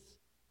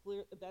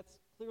that's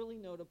clearly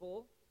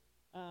notable.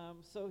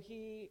 So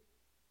he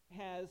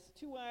has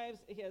 2 wives.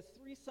 He has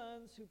 3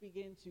 sons who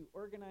begin to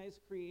organize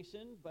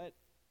creation, but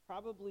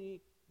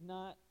probably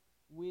not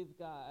with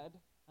God,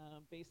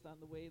 based on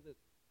the way that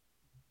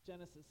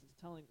Genesis is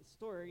telling the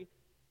story.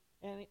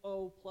 And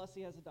plus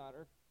he has a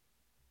daughter.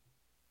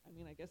 I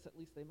mean, I guess at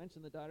least they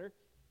mention the daughter.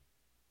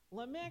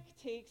 Lamech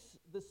takes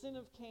the sin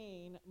of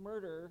Cain,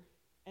 murder,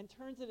 and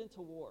turns it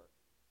into war.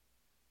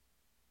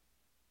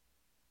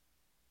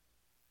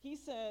 He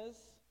says,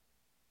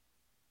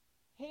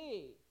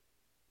 hey,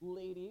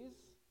 ladies,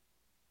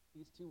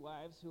 these 2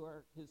 wives who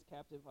are his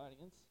captive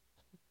audience,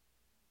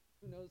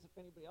 who knows if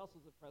anybody else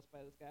was impressed by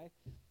this guy,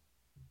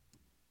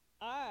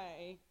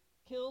 I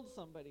killed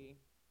somebody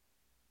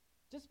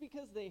just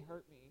because they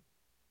hurt me.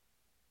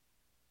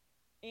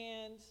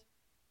 And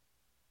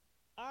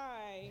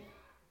I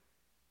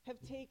have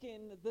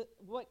taken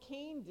what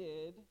Cain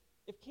did.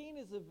 If Cain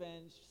is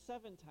avenged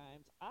 7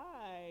 times,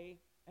 I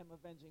am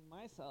avenging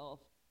myself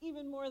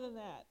even more than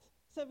that.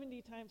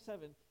 70 times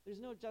 7. There's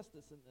no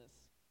justice in this.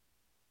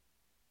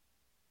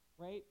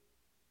 Right?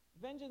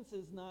 Vengeance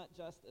is not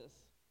justice.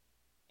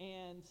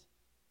 And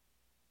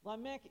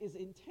Lamech is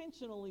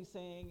intentionally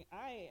saying,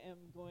 I am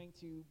going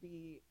to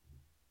be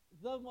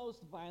the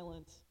most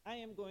violent. I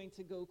am going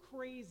to go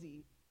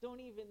crazy.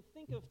 Don't even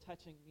think of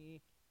touching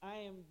me.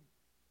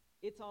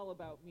 It's all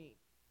about me.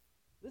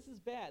 This is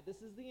bad. This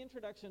is the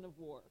introduction of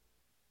war,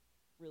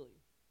 really.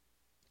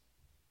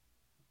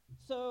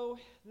 So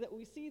that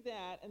we see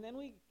that, and then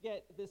we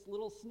get this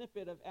little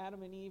snippet of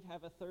Adam and Eve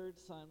have a 3rd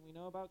son. We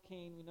know about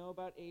Cain. We know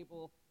about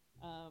Abel.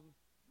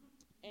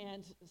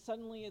 And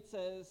suddenly it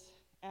says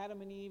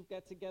Adam and Eve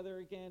get together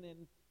again,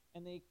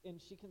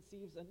 and she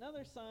conceives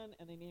another son,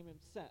 and they name him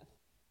Seth.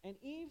 And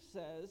Eve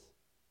says,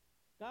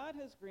 God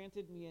has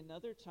granted me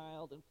another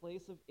child in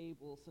place of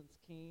Abel since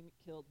Cain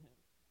killed him.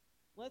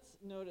 Let's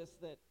notice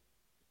that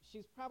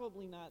she's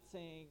probably not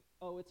saying,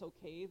 oh, it's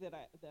okay that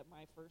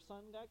my first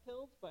son got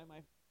killed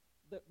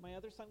that my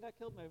other son got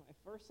killed by my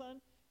first son,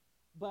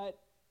 but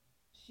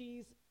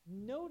she's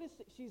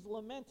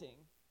lamenting.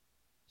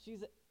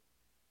 She's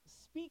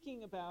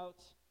speaking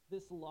about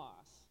this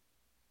loss,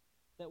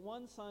 that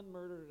one son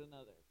murdered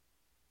another.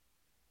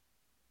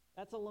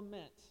 That's a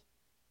lament.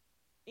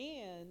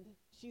 And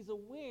she's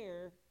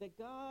aware that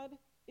God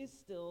is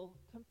still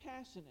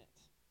compassionate.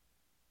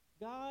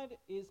 God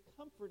is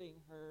comforting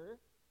her,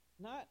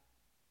 not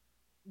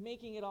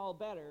making it all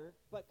better,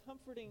 but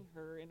comforting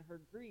her in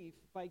her grief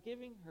by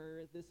giving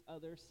her this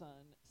other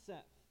son, Seth.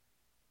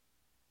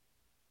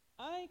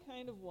 I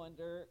kind of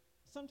wonder,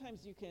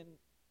 sometimes you can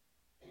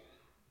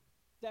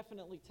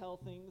definitely tell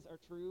things are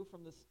true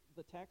from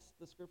the text,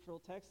 the scriptural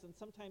text, and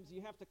sometimes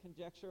you have to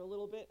conjecture a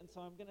little bit, and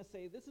so I'm going to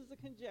say this is a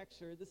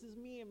conjecture, this is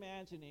me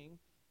imagining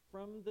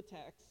from the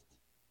text.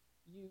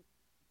 You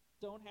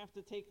don't have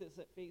to take this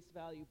at face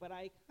value, but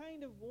I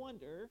kind of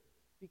wonder,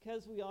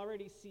 because we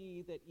already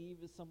see that Eve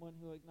is someone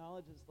who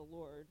acknowledges the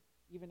Lord,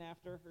 even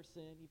after her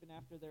sin, even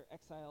after their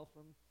exile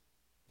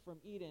from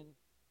Eden,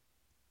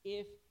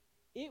 if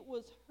it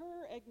was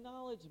her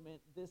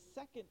acknowledgement this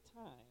second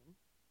time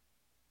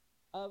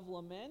of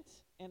lament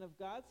and of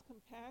God's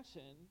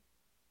compassion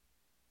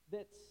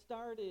that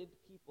started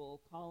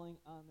people calling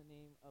on the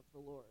name of the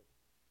Lord.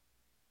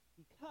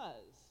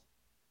 Because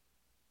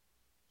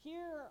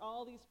here are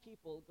all these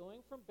people going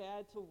from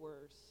bad to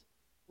worse,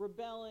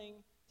 rebelling,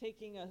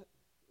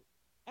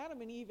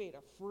 Adam and Eve ate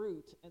a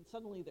fruit, and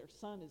suddenly their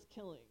son is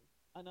killing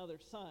another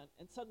son,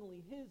 and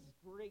suddenly his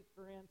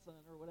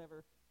great-grandson or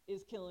whatever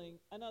is killing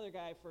another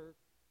guy for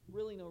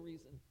really no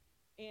reason.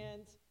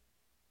 And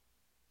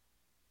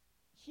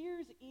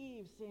here's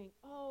Eve saying,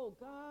 oh,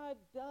 God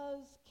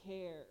does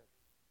care.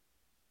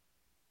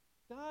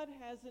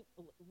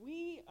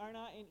 We are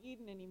not in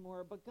Eden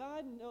anymore, but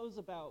God knows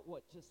about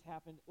what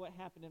happened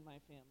in my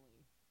family.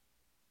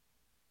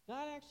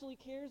 God actually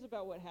cares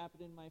about what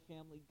happened in my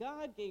family.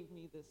 God gave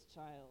me this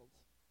child.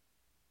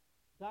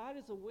 God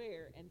is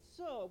aware, and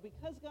so,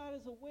 because God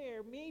is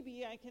aware,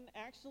 maybe I can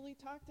actually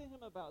talk to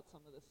him about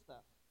some of this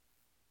stuff.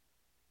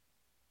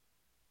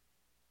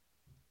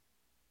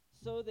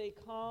 So they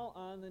call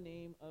on the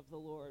name of the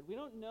Lord. We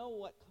don't know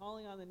what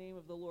calling on the name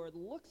of the Lord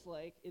looks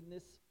like in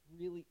this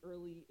really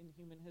early in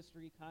human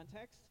history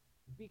context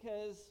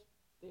because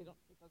it's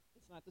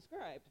not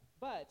described.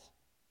 But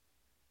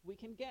we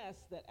can guess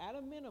that at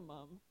a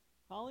minimum,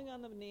 calling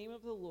on the name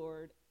of the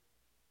Lord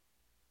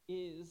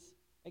is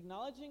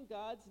acknowledging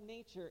God's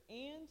nature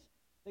and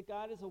that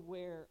God is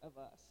aware of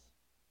us.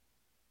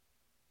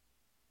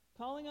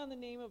 Calling on the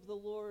name of the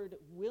Lord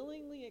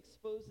willingly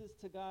exposes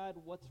to God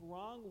what's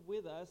wrong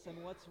with us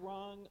and what's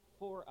wrong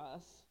for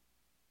us,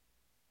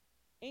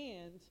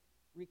 and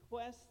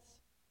requests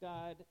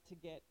God to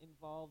get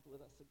involved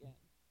with us again.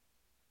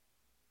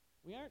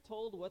 We aren't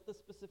told what the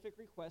specific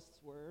requests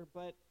were,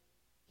 but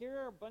here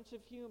are a bunch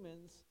of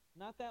humans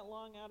not that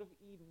long out of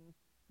Eden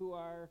who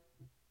are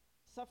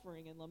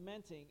suffering and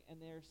lamenting,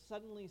 and they're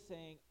suddenly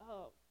saying,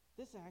 oh,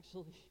 this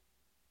actually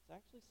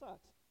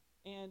sucks.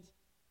 And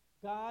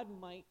God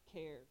might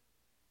care.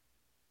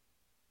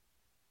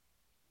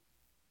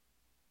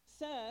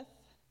 Seth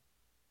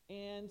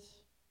and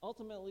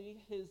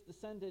ultimately his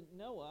descendant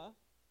Noah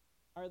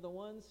are the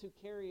ones who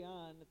carry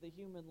on the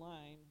human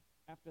line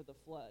after the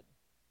flood.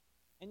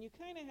 And you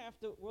kind of have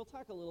to, we'll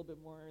talk a little bit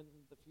more in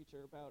the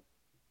future about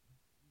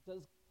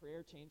does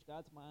prayer change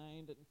God's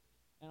mind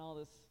and all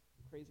this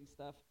crazy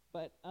stuff.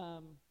 But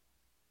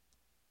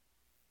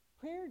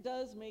prayer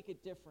does make a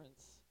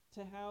difference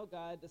to how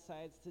God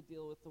decides to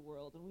deal with the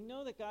world. And we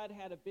know that God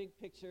had a big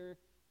picture,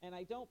 and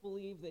I don't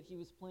believe that he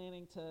was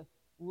planning to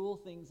rule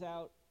things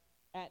out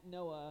at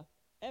Noah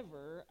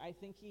ever. I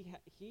think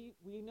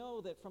we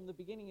know that from the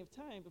beginning of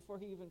time, before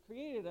he even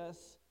created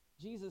us,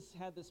 Jesus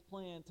had this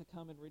plan to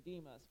come and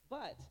redeem us.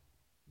 But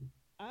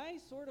I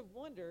sort of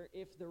wonder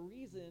if the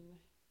reason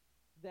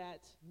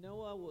that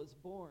Noah was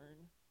born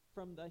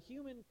from the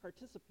human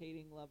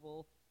participating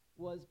level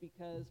was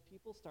because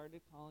people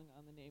started calling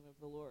on the name of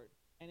the Lord.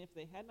 And if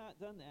they had not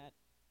done that,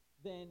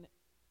 then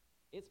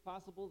it's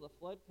possible the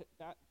flood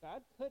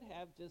God could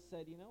have just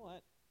said, you know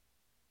what?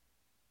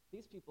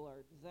 These people are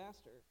a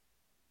disaster.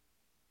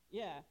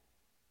 Yeah,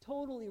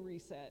 totally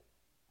reset.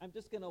 I'm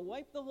just going to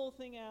wipe the whole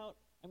thing out.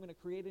 I'm going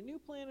to create a new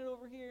planet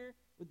over here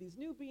with these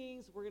new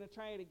beings. We're going to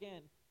try it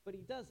again. But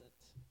he doesn't.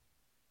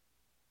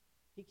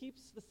 He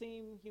keeps the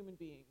same human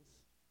beings.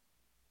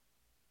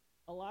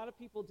 A lot of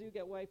people do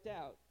get wiped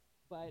out,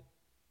 but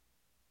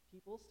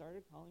people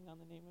started calling on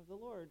the name of the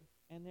Lord,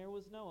 and there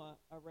was Noah,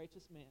 a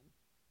righteous man.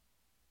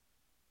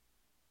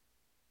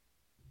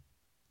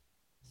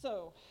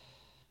 So,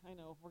 I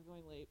know we're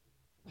going late,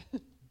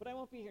 but I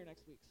won't be here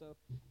next week, so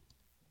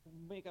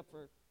make up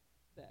for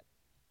that.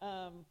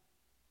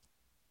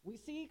 We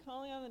see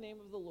calling on the name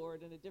of the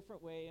Lord in a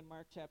different way in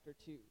Mark chapter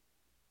 2.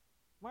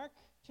 Mark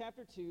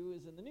chapter 2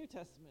 is in the New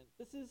Testament.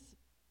 This is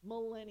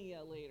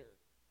millennia later.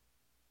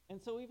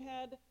 And so we've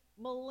had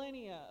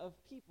millennia of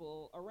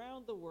people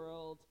around the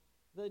world,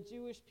 the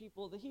Jewish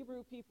people, the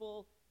Hebrew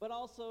people, but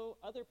also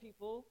other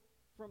people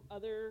from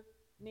other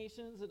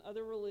nations and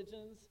other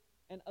religions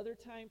and other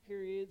time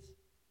periods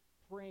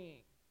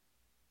praying.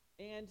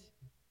 And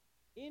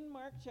in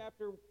Mark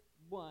chapter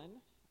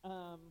 1,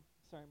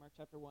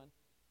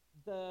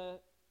 the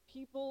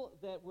people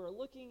that we're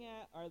looking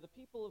at are the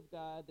people of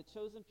God, the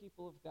chosen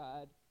people of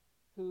God,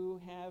 who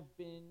have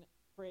been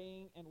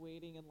praying and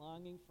waiting and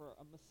longing for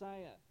a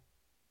Messiah.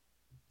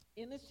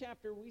 In this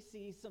chapter, we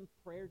see some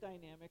prayer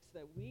dynamics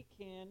that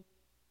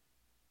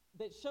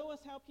show us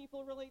how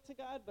people relate to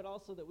God, but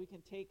also that we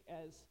can take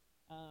as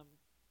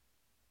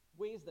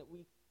ways that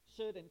we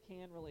should and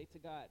can relate to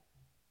God.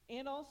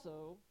 And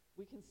also,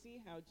 we can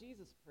see how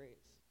Jesus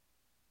prays.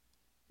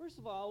 First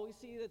of all, we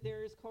see that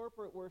there is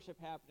corporate worship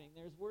happening.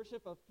 There's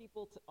worship of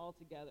people all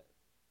together.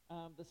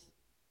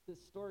 This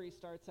story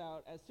starts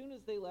out as soon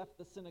as they left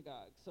the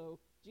synagogue. So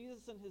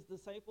Jesus and his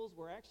disciples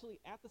were actually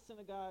at the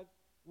synagogue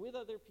with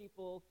other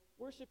people,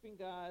 worshiping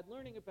God,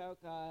 learning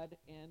about God,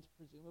 and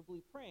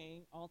presumably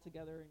praying all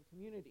together in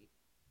community.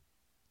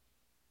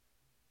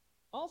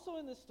 Also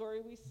in this story,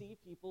 we see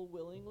people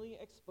willingly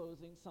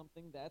exposing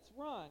something that's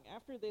wrong.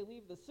 After they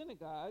leave the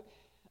synagogue,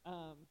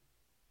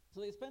 so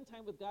they spend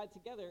time with God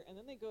together, and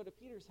then they go to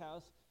Peter's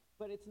house,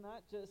 but it's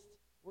not just,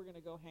 we're going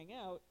to go hang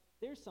out.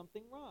 There's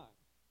something wrong.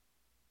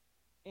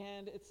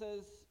 And it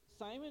says,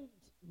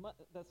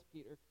 that's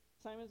Peter,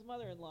 Simon's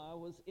mother-in-law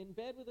was in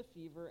bed with a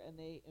fever, and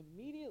they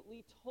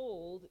immediately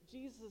told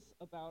Jesus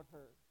about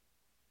her.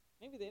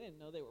 Maybe they didn't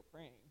know they were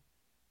praying,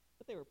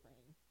 but they were praying.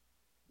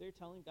 They're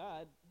telling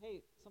God,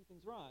 hey,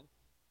 something's wrong.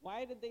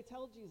 Why did they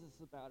tell Jesus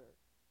about her?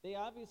 They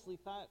obviously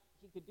thought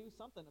he could do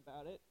something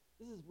about it.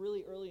 This is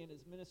really early in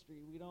his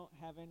ministry. We don't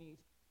have any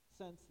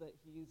sense that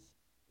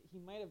he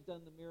might have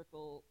done the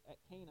miracle at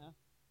Cana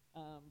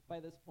by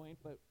this point,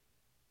 but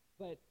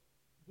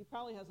he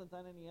probably hasn't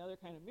done any other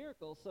kind of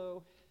miracle.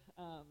 So,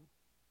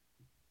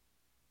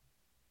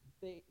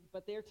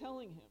 but they're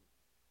telling him.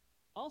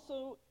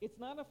 Also, it's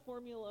not a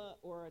formula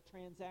or a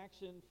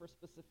transaction for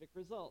specific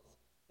results.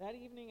 That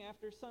evening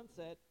after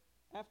sunset,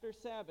 after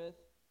Sabbath,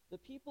 the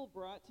people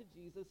brought to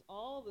Jesus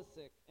all the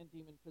sick and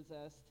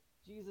demon-possessed.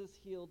 Jesus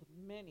healed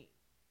many,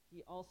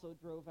 he also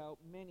drove out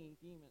many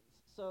demons.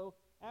 So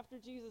after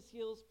Jesus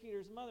heals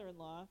Peter's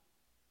mother-in-law,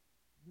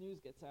 news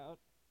gets out,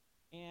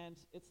 and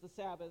it's the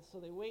Sabbath, so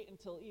they wait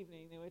until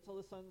evening. They wait till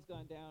the sun's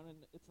gone down, and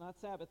it's not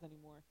Sabbath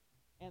anymore.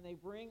 And they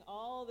bring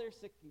all their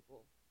sick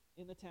people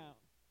in the town,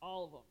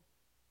 all of them,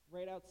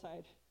 right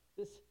outside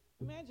this.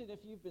 Imagine if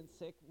you've been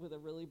sick with a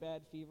really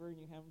bad fever and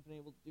you haven't been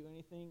able to do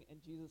anything, and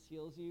Jesus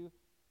heals you,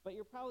 but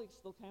you're probably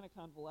still kind of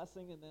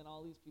convalescing, and then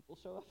all these people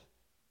show up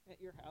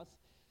at your house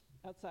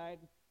outside,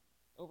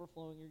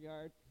 overflowing your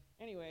yard.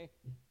 Anyway,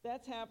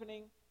 that's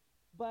happening,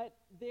 but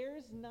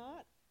there's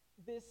not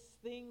this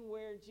thing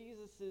where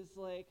Jesus is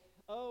like,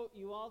 oh,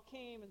 you all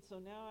came, and so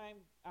now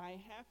I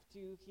have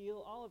to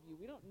heal all of you.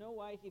 We don't know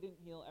why he didn't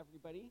heal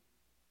everybody,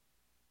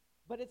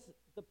 but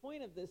the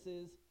point of this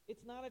is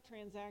it's not a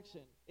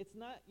transaction. It's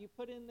not you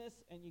put in this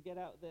and you get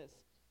out this.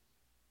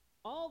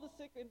 All the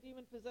sick and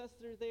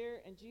demon-possessed are there,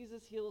 and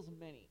Jesus heals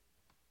many.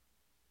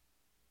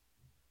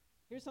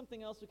 Here's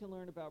something else we can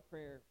learn about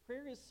prayer.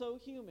 Prayer is so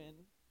human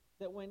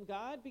that when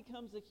God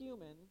becomes a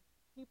human,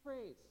 he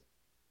prays.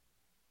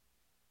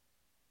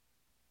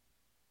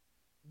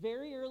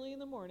 Very early in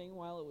the morning,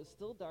 while it was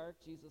still dark,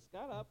 Jesus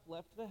got up,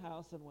 left the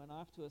house, and went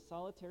off to a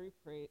solitary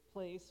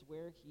place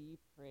where he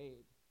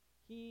prayed.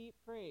 He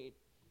prayed.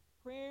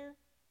 Prayer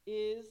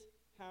is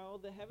how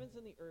the heavens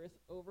and the earth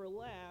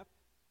overlap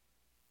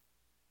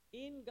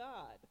in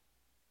God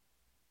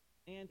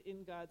and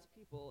in God's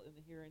people in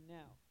the here and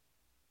now.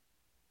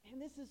 And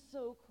this is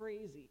so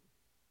crazy.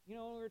 You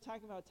know, when we were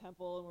talking about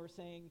temple and we're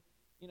saying,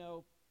 you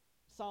know,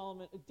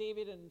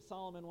 David and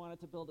Solomon wanted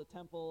to build a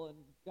temple, and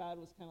God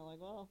was kind of like,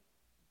 well,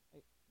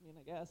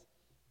 I guess,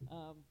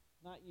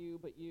 not you,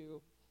 but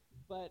you.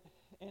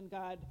 And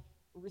God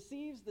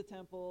receives the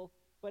temple,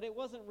 but it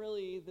wasn't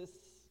really this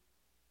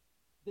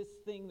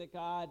thing that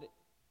God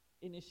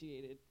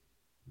initiated.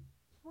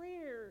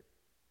 Prayer,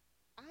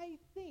 I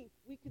think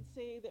we could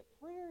say that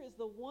prayer is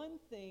the one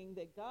thing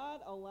that God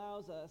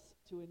allows us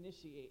to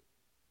initiate.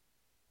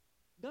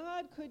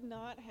 God could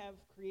not have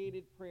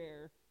created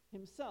prayer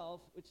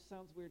himself, which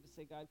sounds weird to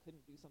say God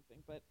couldn't do something,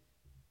 but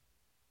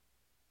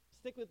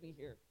stick with me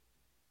here.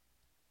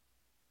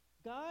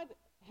 God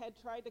had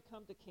tried to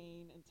come to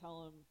Cain and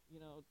tell him, you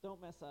know,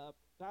 don't mess up.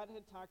 God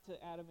had talked to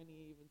Adam and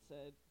Eve and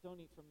said, don't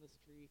eat from this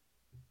tree.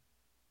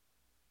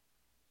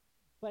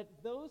 But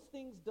those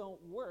things don't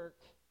work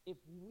if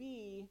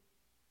we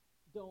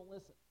don't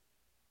listen.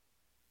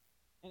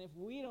 And if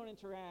we don't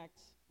interact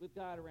with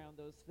God around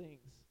those things.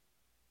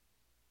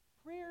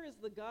 Prayer is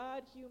the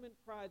God-human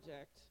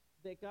project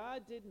that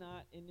God did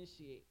not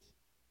initiate.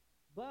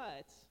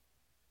 But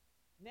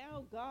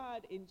now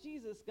God, in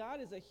Jesus, God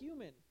is a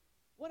human.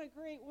 What a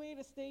great way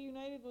to stay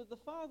united with the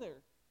Father.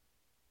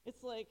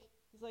 It's like,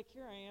 he's like,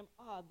 here I am.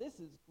 This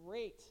is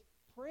great.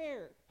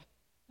 Prayer.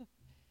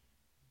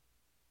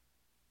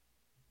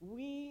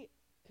 We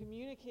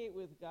communicate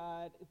with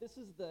God. This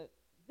is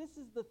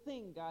the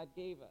thing God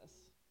gave us.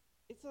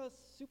 It's a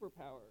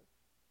superpower,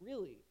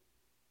 really,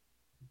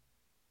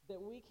 that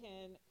we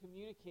can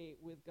communicate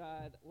with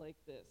God like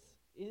this,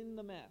 in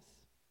the mess.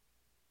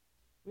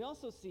 We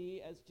also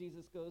see, as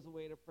Jesus goes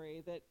away to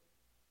pray, that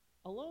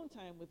alone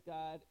time with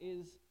God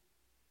is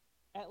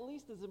at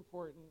least as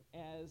important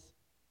as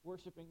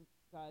worshiping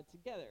God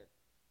together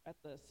at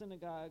the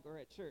synagogue or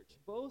at church.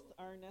 Both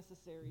are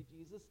necessary.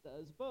 Jesus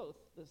does both.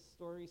 The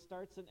story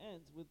starts and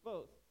ends with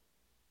both.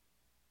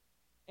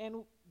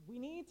 And we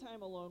need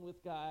time alone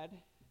with God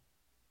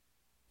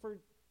for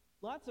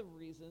lots of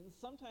reasons.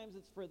 Sometimes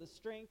it's for the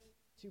strength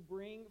to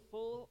bring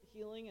full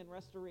healing and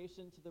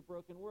restoration to the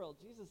broken world.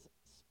 Jesus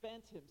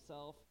spent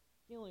himself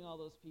healing all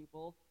those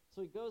people,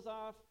 so he goes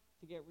off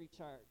to get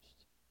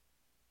recharged.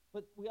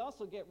 But we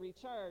also get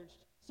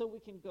recharged so we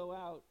can go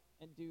out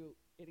and do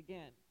it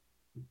again.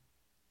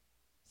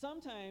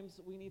 Sometimes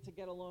we need to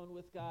get alone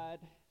with God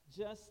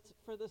just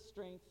for the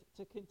strength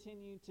to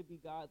continue to be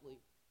godly.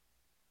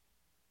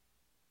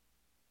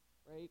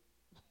 Right?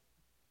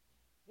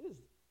 It is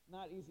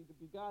not easy to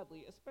be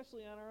godly,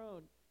 especially on our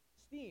own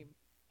steam.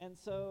 And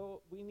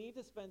so we need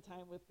to spend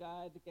time with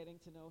God getting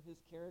to know his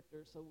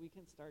character so we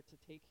can start to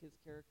take his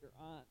character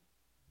on.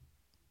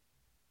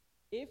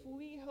 If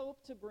we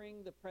hope to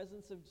bring the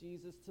presence of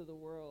Jesus to the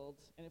world,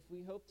 and if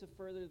we hope to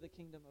further the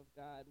kingdom of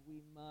God,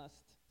 we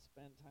must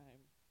spend time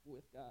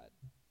with God.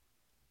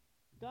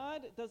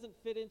 God doesn't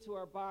fit into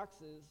our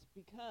boxes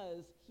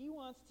because he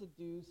wants to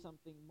do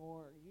something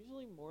more,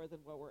 usually more than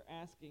what we're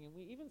asking. And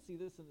we even see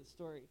this in the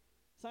story.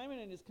 Simon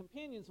and his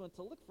companions went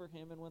to look for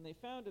him, and when they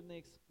found him,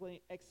 they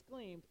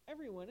exclaimed,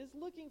 "Everyone is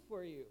looking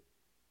for you."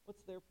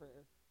 What's their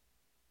prayer?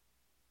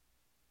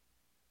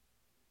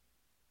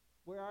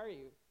 Where are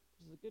you?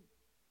 Which is a good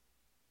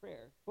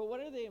prayer. But what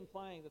are they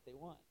implying that they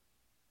want?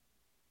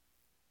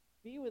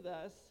 Be with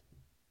us.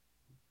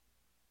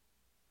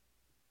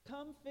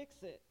 Come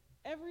fix it.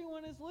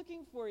 Everyone is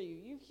looking for you.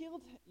 You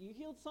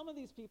healed some of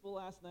these people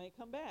last night.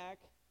 Come back.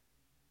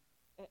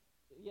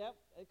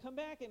 Come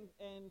back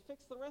and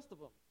fix the rest of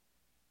them.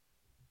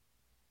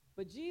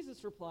 But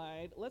Jesus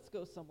replied, let's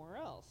go somewhere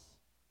else.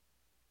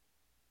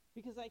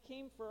 because I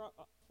came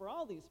for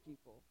all these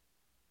people.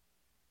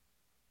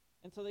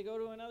 And so they go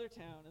to another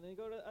town, and they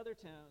go to other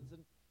towns.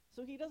 And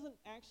so he doesn't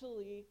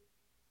actually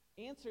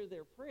answer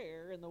their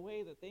prayer in the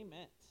way that they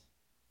meant.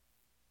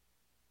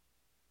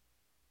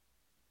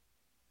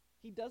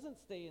 He doesn't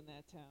stay in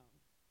that town,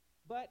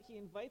 but he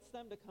invites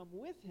them to come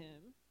with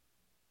him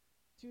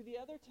to the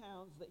other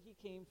towns that he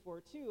came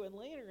for too. And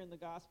later in the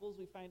Gospels,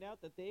 we find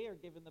out that they are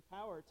given the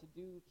power to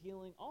do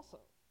healing also.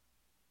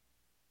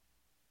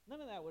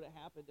 None of that would have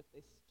happened if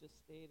they just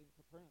stayed in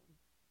Capernaum.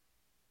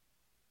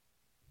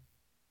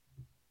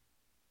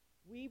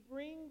 We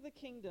bring the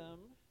kingdom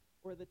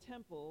or the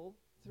temple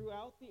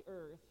throughout the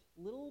earth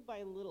little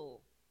by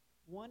little,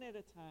 one at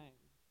a time,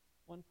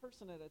 one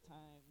person at a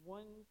time,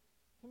 one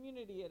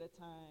community at a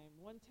time,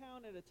 one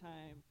town at a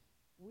time.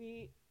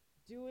 We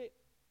do it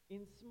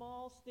in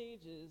small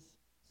stages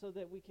so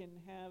that we can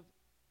have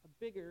a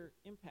bigger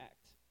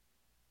impact.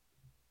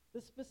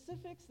 The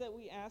specifics that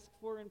we ask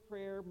for in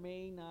prayer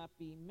may not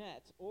be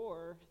met,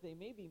 or they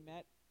may be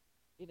met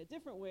in a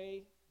different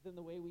way than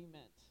the way we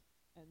meant.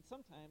 And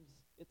sometimes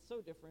it's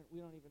so different we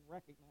don't even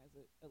recognize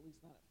it, at least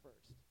not at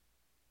first.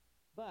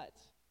 But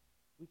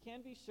we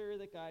can be sure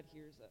that God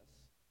hears us,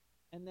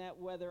 and that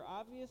whether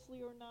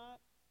obviously or not,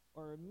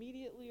 or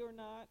immediately or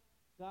not,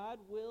 God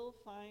will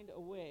find a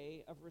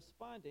way of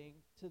responding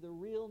to the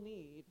real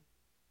need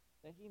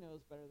that he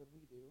knows better than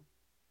we do,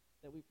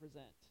 that we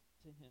present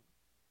to him.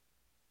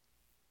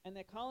 And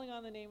that calling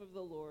on the name of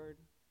the Lord,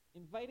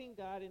 inviting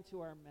God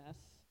into our mess,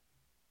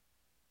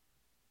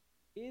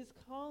 is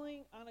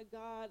calling on a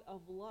God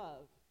of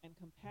love and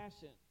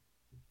compassion,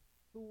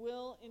 who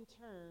will in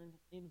turn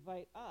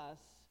invite us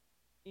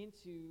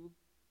into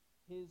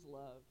his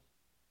love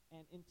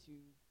and into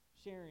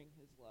sharing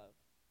his love.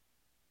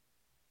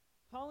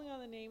 Calling on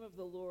the name of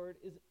the Lord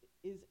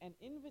is an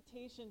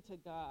invitation to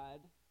God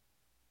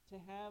to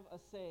have a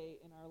say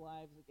in our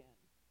lives again.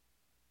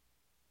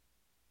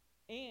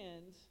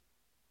 And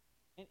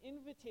an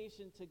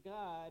invitation to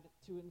God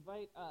to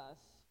invite us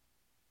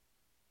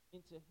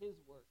into his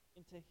work,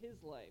 into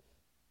his life,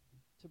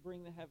 to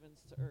bring the heavens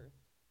to earth.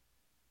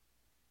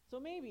 So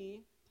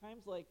maybe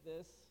times like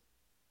this,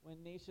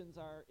 when nations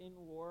are in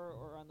war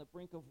or on the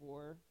brink of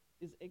war,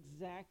 is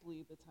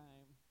exactly the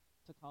time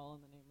to call on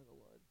the name of the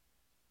Lord.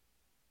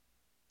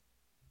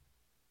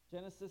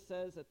 Genesis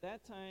says, at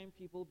that time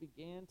people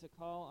began to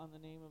call on the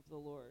name of the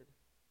Lord.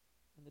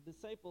 And the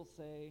disciples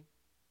say,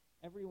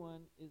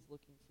 everyone is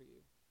looking for you.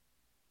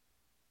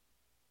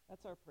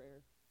 That's our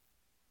prayer.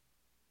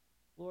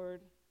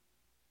 Lord,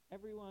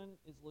 everyone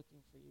is looking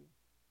for you.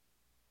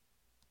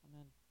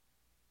 Amen.